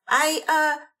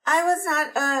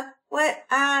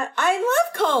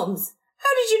love combs. How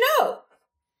did you know?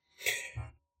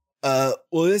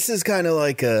 Well, this is kind of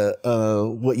like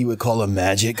what you would call a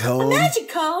magic comb. A magic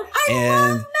comb? I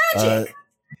love magic.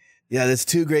 Yeah, there's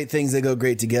two great things that go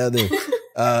great together.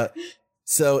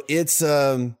 So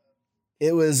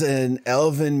it was an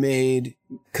elven-made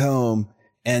comb,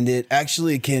 and it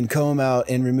actually can comb out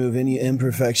and remove any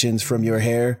imperfections from your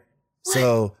hair. What?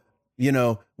 So,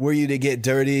 were you to get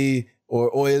dirty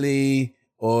or oily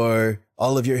or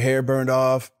all of your hair burned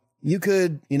off, you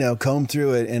could, comb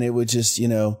through it and it would just,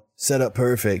 set up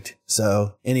perfect.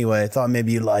 So anyway, I thought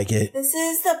maybe you'd like it. This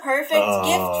is the perfect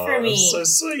gift for me. So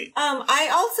sweet. I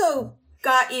also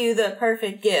got you the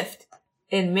perfect gift.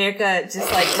 And Mirka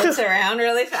just looks around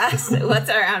really fast. What's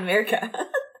around Mirka?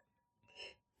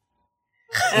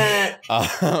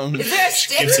 Is there a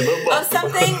stick of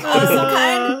something of some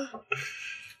kind?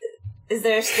 Is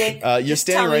there a stick? You're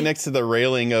standing right next to the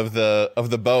railing of the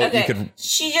boat. Okay. You could.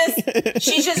 She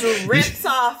just rips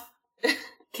off.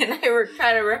 Can I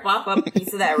try to rip off a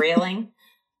piece of that railing?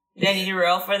 Do I need to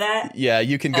roll for that? Yeah,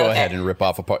 you can go ahead and rip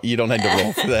off a part. You don't need to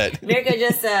roll for that. Mirka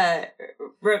just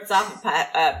rips off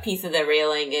a piece of the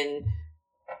railing and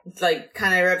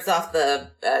kind of rips off the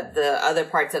other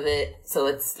parts of it, so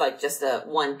it's just a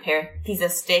one piece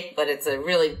of stick, but it's a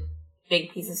really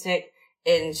big piece of stick.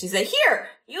 And she's like, "Here,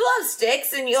 you love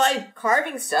sticks and you like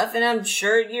carving stuff, and I'm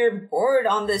sure you're bored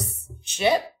on this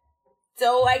ship,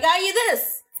 so I got you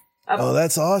this." Oh,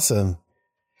 that's awesome.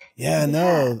 Yeah,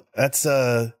 no, that's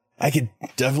I could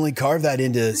definitely carve that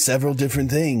into several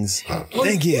different things.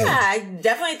 Thank you. Yeah, I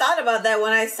definitely thought about that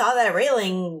when I saw that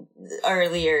railing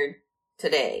earlier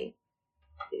today.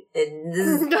 And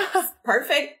this is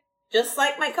perfect, just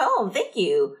like my comb. Thank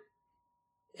you.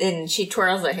 And she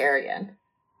twirls her hair again.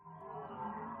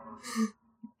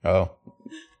 Oh.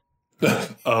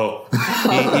 Oh.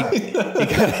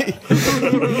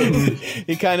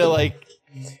 He kind of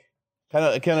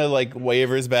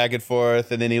wavers back and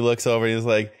forth, and then he looks over and he's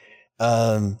like,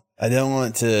 I don't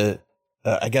want to,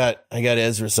 I got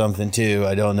Ezra something too.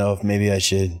 I don't know if maybe I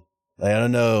should, I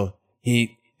don't know.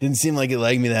 He didn't seem like he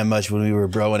liked me that much when we were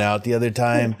broing out the other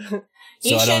time.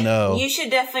 So I don't know. You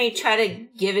should definitely try to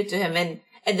give it to him. And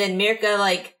then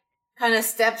Mirka kind of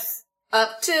steps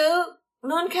up to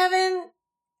Moon Kevin,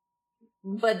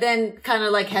 but then kind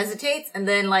of hesitates and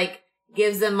then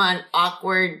gives him an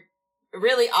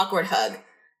really awkward hug.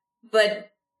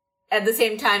 But at the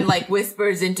same time,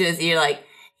 whispers into his ear,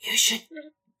 you should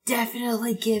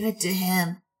definitely give it to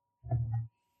him.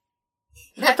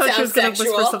 I thought she was going to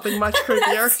whisper something much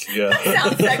creepier. Yeah. That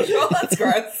sounds sexual. That's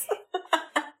gross.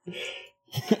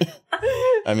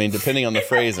 I mean, depending on the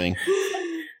phrasing,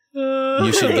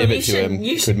 you should give it to him.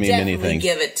 You could mean anything.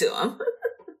 Give it to him.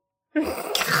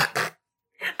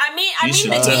 You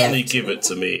should definitely give it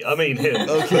to me. I mean him.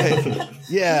 Okay.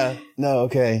 Yeah. No.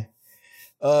 Okay.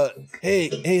 Hey,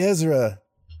 Ezra.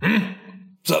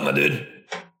 What's up, my dude?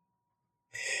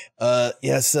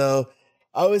 Yeah. So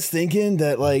I was thinking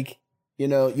that,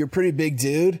 you're a pretty big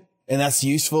dude, and that's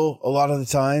useful a lot of the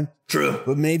time. True.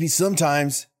 But maybe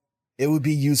sometimes it would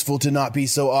be useful to not be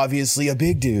so obviously a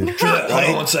big dude. True. Hold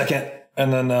on 1 second.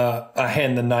 And then I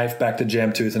hand the knife back to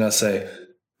Jamtooth and I say,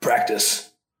 "Practice."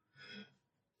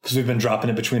 Because we've been dropping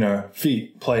it between our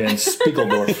feet, playing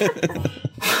Spiegeldorf.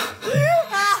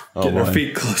 Getting our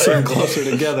feet closer and closer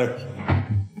together.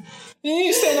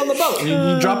 You stand on the boat.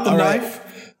 You drop the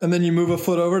knife, and then you move a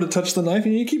foot over to touch the knife,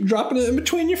 and you keep dropping it in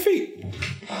between your feet.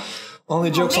 Only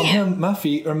joke's on him. My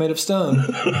feet are made of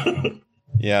stone.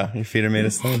 Yeah, your feet are made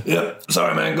of stone. Yep.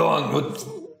 Sorry, man. Go on.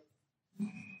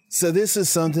 So this is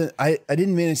something I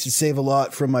didn't manage to save a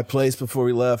lot from my place before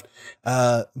we left,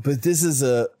 but this is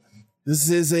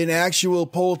an actual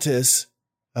poultice.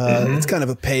 It's kind of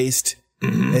a paste.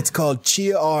 Mm-hmm. It's called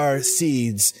Chia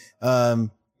seeds.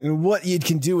 And what you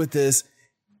can do with this,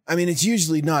 I mean, it's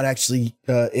usually not actually,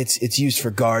 it's used for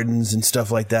gardens and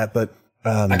stuff like that, but,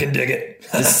 I can dig it.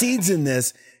 The seeds in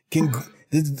this can grow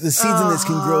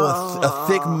a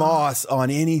thick moss on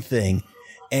anything.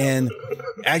 And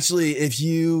actually,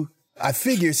 I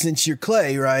figure since you're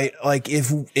clay, right?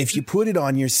 If you put it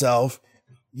on yourself,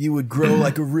 you would grow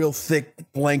a real thick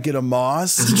blanket of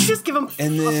moss. Did you just give him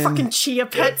a fucking chia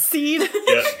pet seed?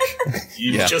 Yeah.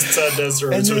 You just turned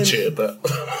Ezra into a chia pet.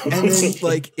 And then,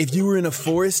 if you were in a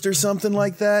forest or something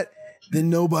like that, then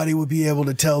nobody would be able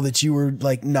to tell that you were,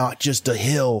 not just a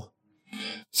hill.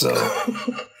 So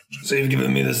you've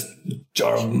given me this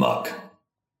jar of muck.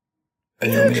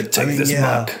 And you want me to take this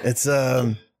muck? It's,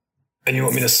 and you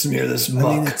want me to smear this muck?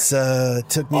 I mean, it's,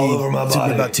 took me all over my body. Took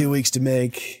me about 2 weeks to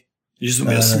make. You just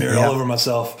want me to smear it all over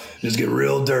myself, just get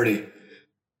real dirty.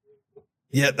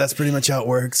 Yeah, that's pretty much how it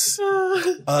works.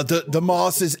 The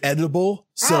moss is edible,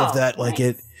 so if that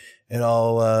it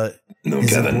all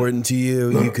is important to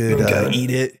you, you could eat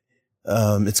it.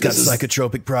 It's got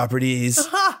psychotropic properties.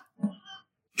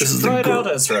 This is Try it out,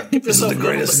 Ezra. Give This is yourself the a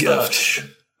little greatest moustache.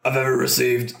 gift I've ever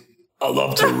received. I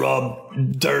love to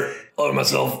rub dirt on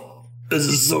myself. This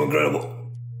is so incredible.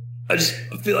 I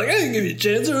feel like I didn't give you a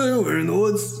chance earlier when we were in the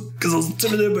woods because I was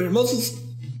intimidated by your muscles.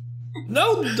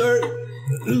 No dirt.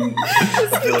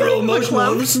 I feel real emotional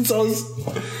ever since I was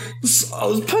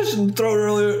pushing the throat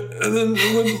earlier, and then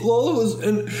when Lola was,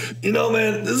 and you know,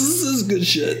 man, this is good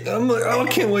shit. I'm like, I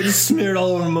can't wait to smear it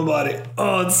all over my body.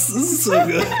 Oh, this is so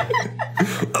good.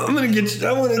 I want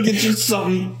to get you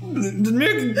something.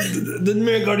 Did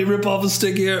Merrick already rip off a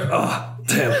stick here? Oh,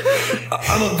 damn.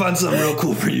 I'm gonna find something real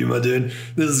cool for you, my dude.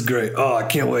 This is great. Oh, I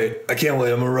can't wait. I'm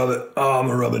gonna rub it. Oh, I'm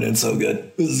gonna rub it in so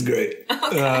good. This is great.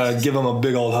 Give him a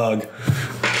big old hug.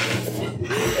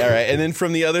 All right, and then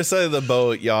from the other side of the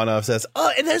boat, Yanov says,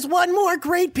 Oh, and there's one more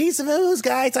great piece of news,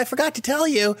 guys. I forgot to tell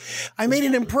you. I made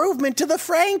an improvement to the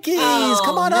Frankies.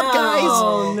 Come on up, guys.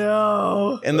 Oh,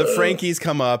 no. and the Frankies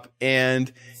come up,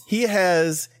 and he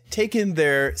has taken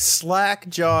their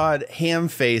slack-jawed ham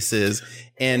faces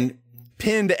and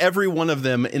pinned every one of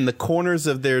them in the corners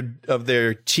of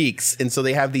their cheeks, and so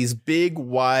they have these big,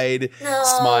 wide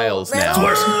smiles now. It's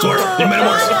worse. You made it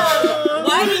worse.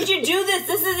 Why did you do this?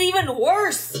 This is even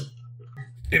worse.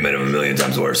 You made it a million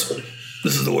times worse.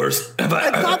 This is the worst. I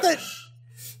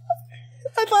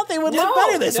thought they would look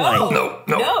better this way. No,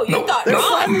 you thought They're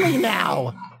wrong. friendly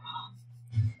now.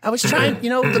 I was trying,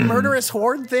 the murderous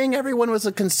horde thing everyone was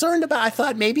concerned about. I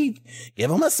thought maybe give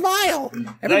them a smile.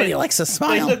 Everybody likes a They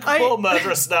smile. look more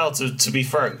murderous now, to be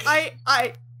frank.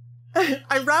 I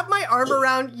wrap my arm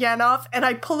around Yanov and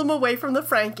I pull him away from the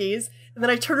Frankies, and then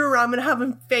I turn around and have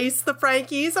him face the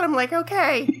Frankies, and I'm like,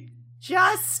 okay,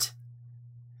 just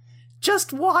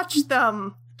watch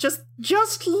them. Just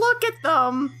look at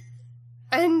them.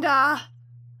 And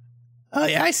Oh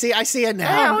yeah, I see it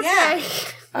now. okay.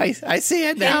 I see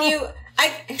it now. Can you?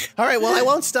 All right, well I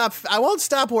won't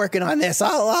stop working on this.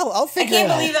 I'll I figure it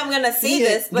can't out. believe I'm gonna see Yeah,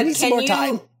 this, but give me some can more you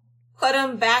time. put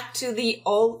them back to the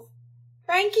old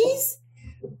Frankies?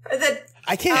 Or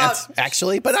I can't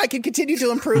actually, but I can continue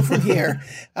to improve from here.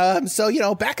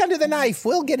 So back under the knife,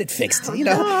 we'll get it fixed.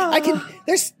 I can.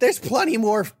 There's plenty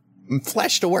more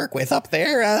flesh to work with up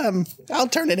there. I'll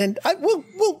turn it in.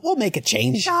 We'll make a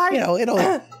change.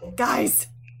 It'll.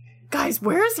 Guys,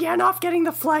 where's Yanov getting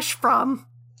the flesh from?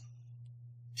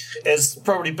 It's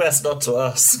probably best not to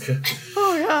ask.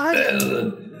 Oh God.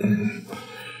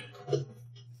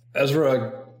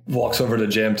 Ezra walks over to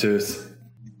Jamtooth.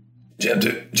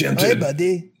 Jamtooth. Hey,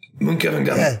 buddy. Moon Kevin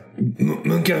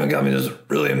got me this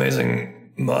really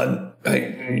amazing mud.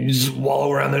 You just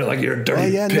wallow around there like you're a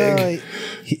dirty pig. No,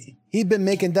 he's been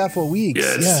making that for weeks.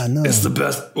 It's the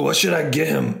best. What should I get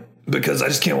him? Because I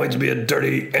just can't wait to be a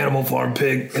dirty Animal Farm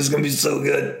pig. It's gonna be so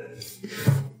good.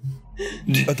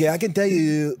 Okay, I can tell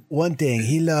you one thing.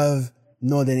 He loves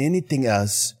more than anything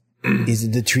else is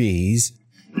the trees.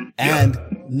 And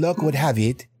luck would have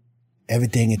it,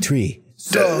 everything a tree.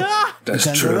 So that's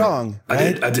you can't true. go wrong.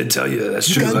 Right? I did tell you that. That's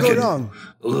You true. can't go wrong.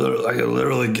 I could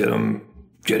literally get him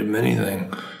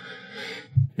anything.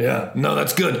 Yeah. No,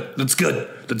 that's good. That's good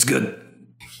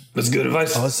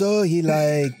advice. Also, he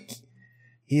like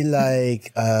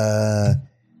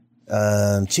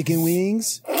chicken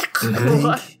wings. I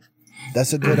think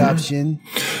that's a good option.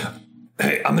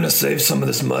 Hey, I'm gonna save some of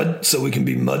this mud so we can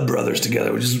be mud brothers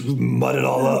together. We just mud it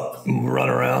all up, and run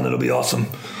around. It'll be awesome.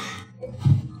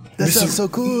 That sounds so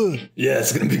cool. Yeah,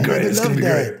 it's gonna be great. It's gonna be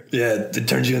great. Yeah, it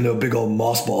turns you into a big old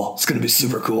moss ball. It's gonna be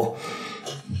super cool.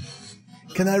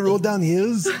 Can I roll down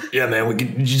hills? Yeah, man, we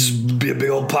could just be a big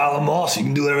old pile of moss. You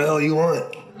can do whatever the hell you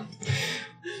want.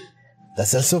 That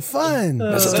sounds so fun.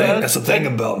 That's the thing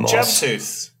about moss.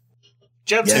 Jamtooth,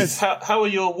 Yes. how are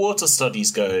your water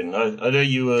studies going? I know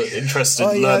you were interested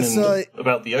in learning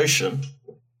about the ocean.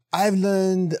 I've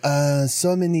learned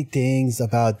so many things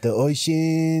about the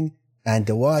ocean and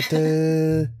the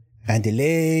water and the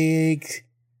lake,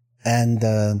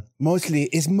 and mostly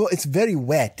it's very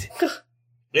wet.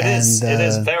 It is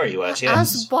very wet,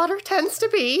 yes. As water tends to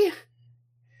be.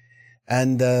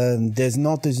 And there's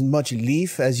not as much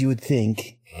leaf as you would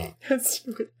think. As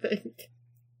you would think.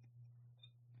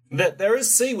 There is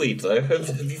seaweed, though. Have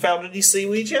you found any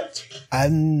seaweed yet? I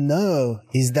know.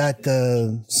 Is that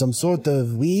some sort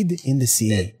of weed in the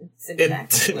sea? It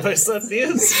most certainly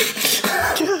is.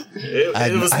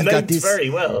 It was named very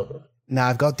well. Now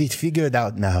I've got this figured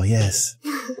out now, yes.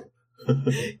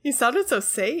 You sounded so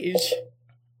sage.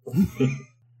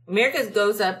 Mirka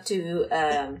goes up to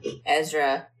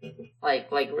Ezra, like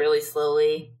really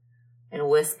slowly, and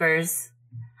whispers,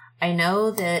 "I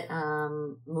know that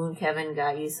Moon Kevin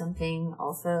got you something.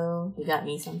 Also, he got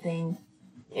me something.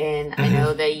 And I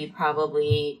know that you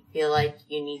probably feel like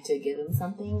you need to give him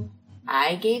something.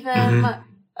 I gave him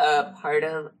a part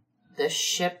of the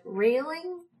ship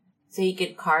railing so he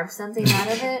could carve something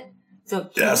out of it. So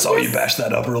I saw you bash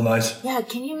that up real nice. Yeah,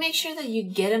 can you make sure that you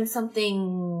get him something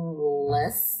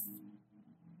less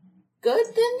good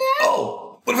than that?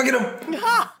 Oh, what if I get him?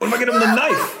 What if I get him the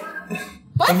knife?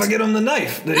 What if I get him the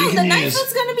knife that he can the knife use?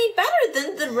 is going to be better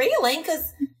than the railing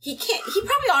because he can't. He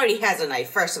probably already has a knife.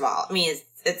 First of all, I mean,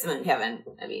 it's Moon Kevin.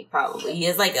 I mean, probably he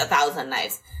has like 1,000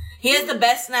 knives. He has the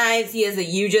best knives. He has the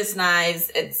hugest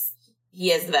knives. He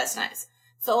has the best knives.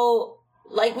 So,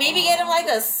 like, maybe get him like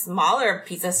a smaller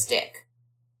piece of stick.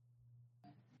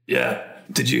 Yeah.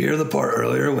 Did you hear the part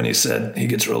earlier when he said he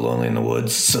gets real lonely in the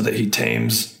woods so that he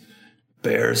tames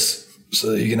bears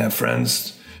so that he can have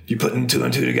friends? You putting 2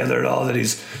 and 2 together at all? That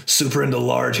he's super into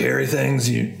large, hairy things?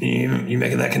 You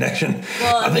making that connection?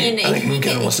 Well, I think Moon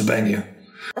Kevin wants to bang you.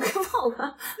 That's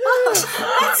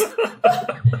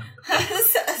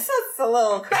a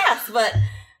little crass, but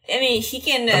I mean, he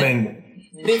can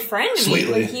befriend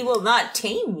sweetly. me, but he will not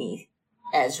tame me,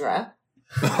 Ezra.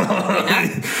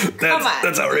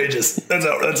 That's outrageous. That's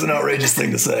an outrageous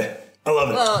thing to say. I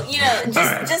love it. Well,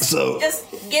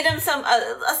 just get him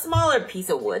a smaller piece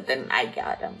of wood than I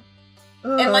got him,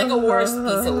 and like a worse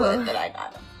piece of wood that I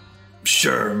got him.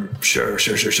 Sure.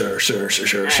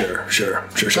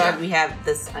 Glad we have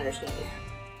this understanding.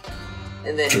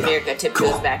 And then Mirka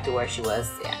tiptoes back to where she was.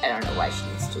 Yeah, I don't know why she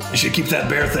needs to. You should keep that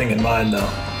bear thing in mind, though.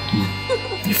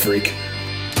 You freak.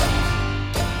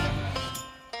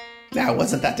 Now,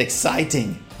 wasn't that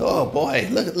exciting? Oh boy,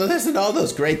 listen to all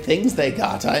those great things they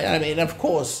got. I mean, of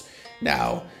course,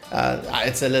 now,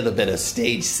 it's a little bit of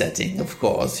stage setting, of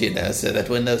course, so that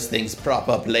when those things prop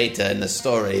up later in the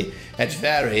story, at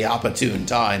very opportune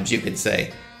times, you can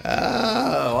say,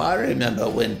 oh, I remember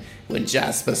when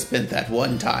Jasper spent that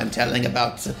one time telling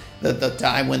about the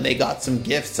time when they got some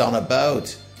gifts on a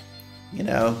boat.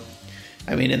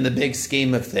 I mean, in the big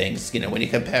scheme of things, when you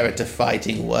compare it to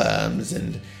fighting worms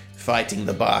and fighting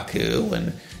the Baku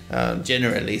and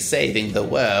generally saving the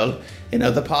world,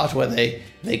 the part where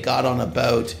they got on a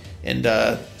boat and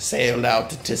sailed out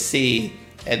to sea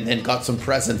and then got some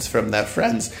presents from their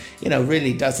friends,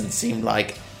 really doesn't seem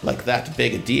like that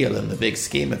big a deal in the big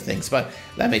scheme of things. But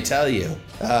let me tell you,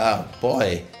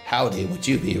 boy, howdy would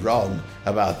you be wrong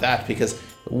about that, because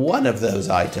one of those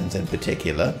items in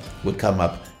particular would come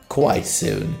up quite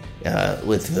soon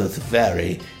with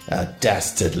very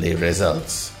dastardly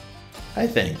results. I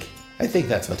think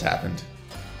that's what happened.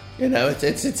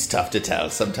 It's tough to tell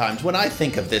sometimes. When I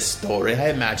think of this story, I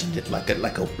imagined it like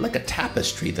a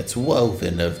tapestry that's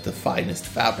woven of the finest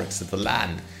fabrics of the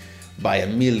land by a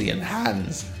million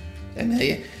hands. And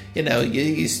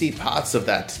you see parts of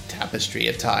that tapestry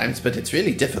at times, but it's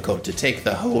really difficult to take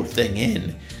the whole thing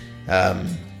in.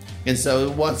 And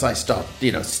so once I stopped,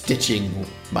 stitching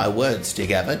my words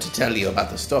together to tell you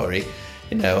about the story,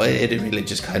 it really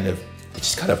just kind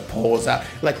of pours out.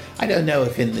 Like, I don't know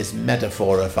if in this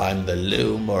metaphor, if I'm the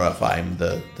loom or if I'm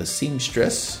the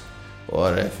seamstress,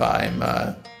 or if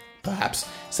I'm perhaps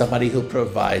somebody who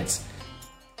provides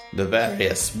the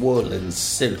various wool and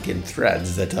silken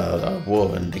threads that are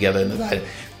woven together in the night.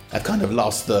 I've kind of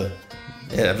lost the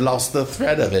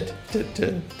thread of it.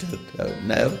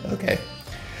 No? Okay.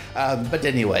 But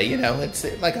anyway, it's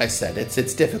like I said,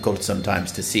 it's difficult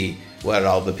sometimes to see where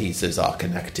all the pieces are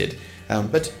connected.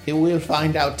 But we'll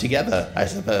find out together, I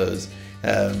suppose,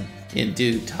 in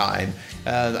due time.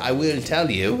 I will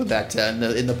tell you that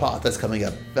in the part that's coming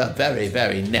up very,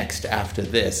 very next after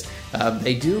this,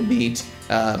 they do meet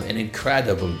an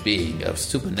incredible being of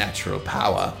supernatural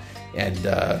power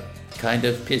and kind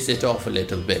of piss it off a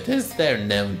little bit, as they're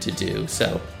known to do.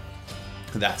 So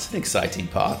that's an exciting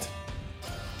part.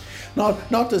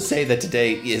 Not to say that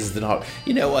today is not.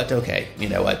 You know what? Okay. You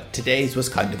know what? Today's was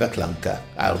kind of a clunker.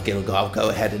 I'll go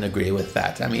ahead and agree with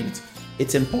that. I mean,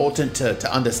 it's important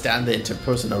to understand the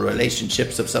interpersonal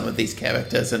relationships of some of these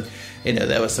characters, and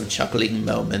there were some chuckling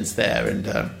moments there, and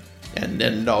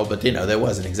no, but there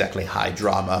wasn't exactly high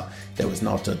drama. There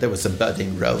was some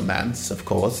budding romance, of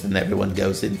course, and everyone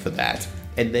goes in for that.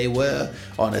 And they were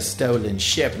on a stolen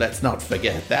ship. Let's not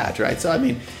forget that, right? So I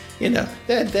mean,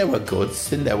 there were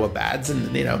goods and there were bads,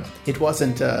 and it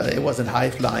wasn't high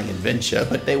flying adventure,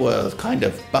 but they were kind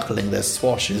of buckling their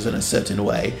swashes in a certain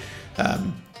way.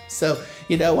 So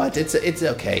you know what? It's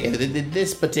okay. In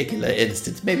this particular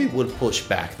instance, maybe we'll push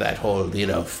back that whole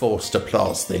forced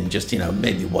applause thing. Just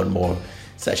maybe one more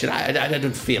session. I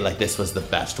don't feel like this was the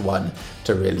best one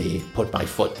to really put my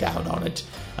foot down on it.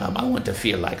 I want to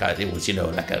feel like it was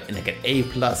like an A+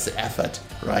 effort,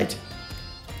 right?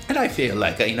 And I feel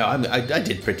like, I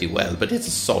did pretty well, but it's a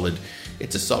solid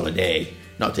A,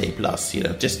 not A plus,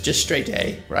 just straight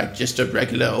A, right? Just a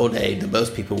regular old A that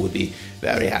most people would be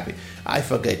very happy. I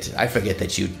forget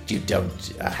that you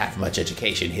don't have much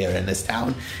education here in this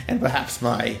town, and perhaps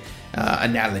my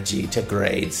analogy to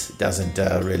grades doesn't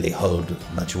really hold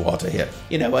much water here.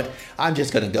 You know what? I'm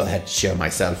just going to go ahead and show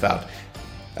myself out.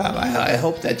 I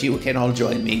hope that you can all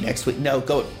join me next week. No,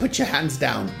 go put your hands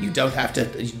down. You do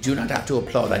not have to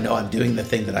applaud. I know I'm doing the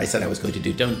thing that I said I was going to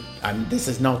do. This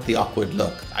is not the awkward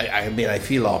look. I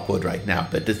feel awkward right now,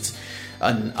 but it's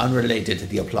unrelated to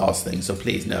the applause thing. So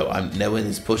please, no one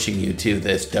is pushing you to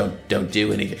this. Don't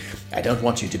do anything. I don't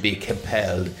want you to be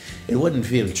compelled. It wouldn't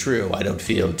feel true, I don't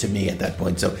feel, to me at that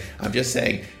point. So I'm just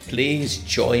saying, please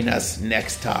join us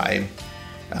next time.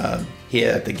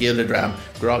 Here at the Gilded Ram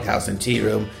Grog House and Tea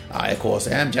Room. I, of course,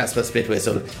 am Jasper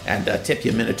Spitwhistle, and Tip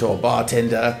your Minotaur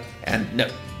bartender. And no,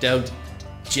 don't,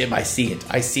 Jim, I see it.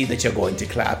 I see that you're going to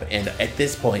clap, and at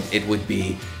this point, it would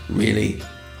be really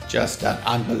just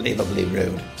unbelievably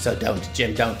rude. So don't,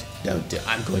 Jim, don't do.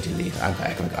 I'm going to leave. I'm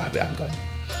going.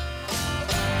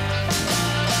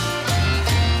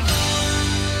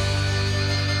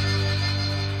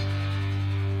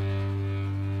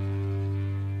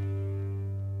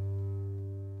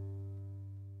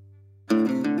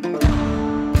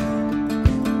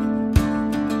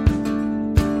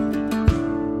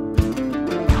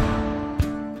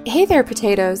 Hey there,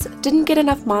 potatoes! Didn't get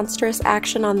enough monstrous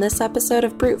action on this episode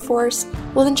of Brute Force?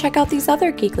 Well, then check out these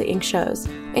other Geekly Inc. shows,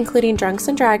 including Drunks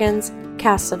and Dragons,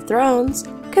 Cast of Thrones,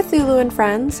 Cthulhu and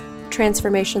Friends,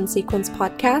 Transformation Sequence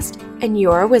Podcast, and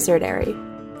Your Wizardary.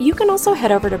 You can also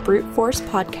head over to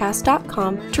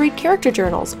bruteforcepodcast.com to read character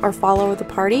journals or follow the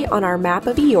party on our map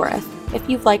of Eorith. If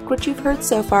you've liked what you've heard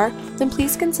so far, then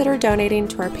please consider donating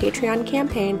to our Patreon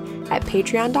campaign at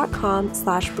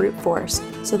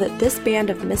patreon.com/bruteforce so that this band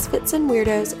of misfits and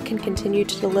weirdos can continue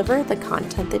to deliver the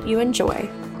content that you enjoy.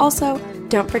 Also,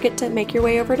 don't forget to make your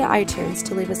way over to iTunes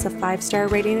to leave us a 5-star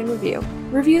rating and review.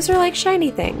 Reviews are like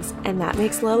shiny things, and that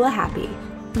makes Lola happy.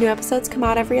 New episodes come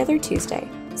out every other Tuesday,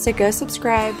 so go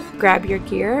subscribe, grab your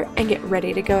gear, and get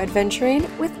ready to go adventuring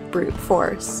with Brute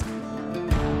Force.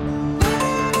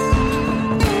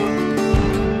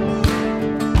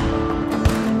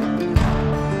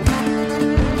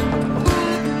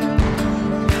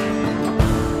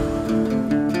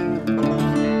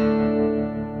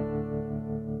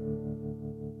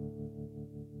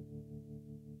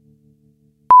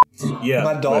 Yeah,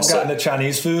 my dog got into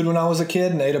Chinese food when I was a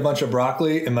kid and ate a bunch of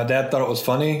broccoli, and my dad thought it was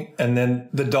funny, and then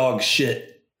the dog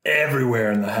shit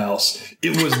everywhere in the house.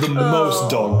 It was the most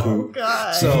dog poop.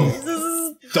 God. So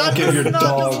don't give your not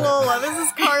dog. Just Lola. This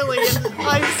is Carly, and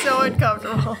I'm so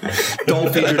uncomfortable.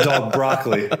 Don't feed your dog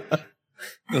broccoli.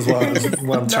 Is what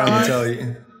I'm trying to tell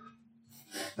you.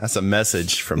 That's a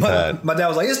message from Pat. My dad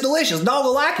was like, "It's delicious. Dog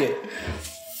will like it."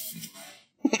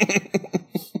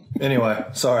 Anyway,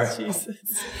 sorry. Jesus.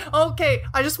 Okay,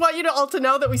 I just want you to all to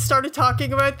know that we started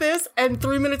talking about this, and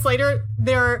 3 minutes later,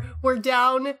 we're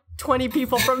down 20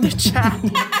 people from the chat.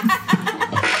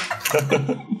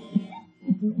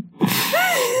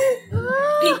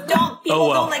 People don't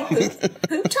like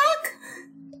poop talk?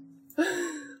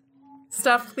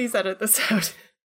 Steph, please edit this out.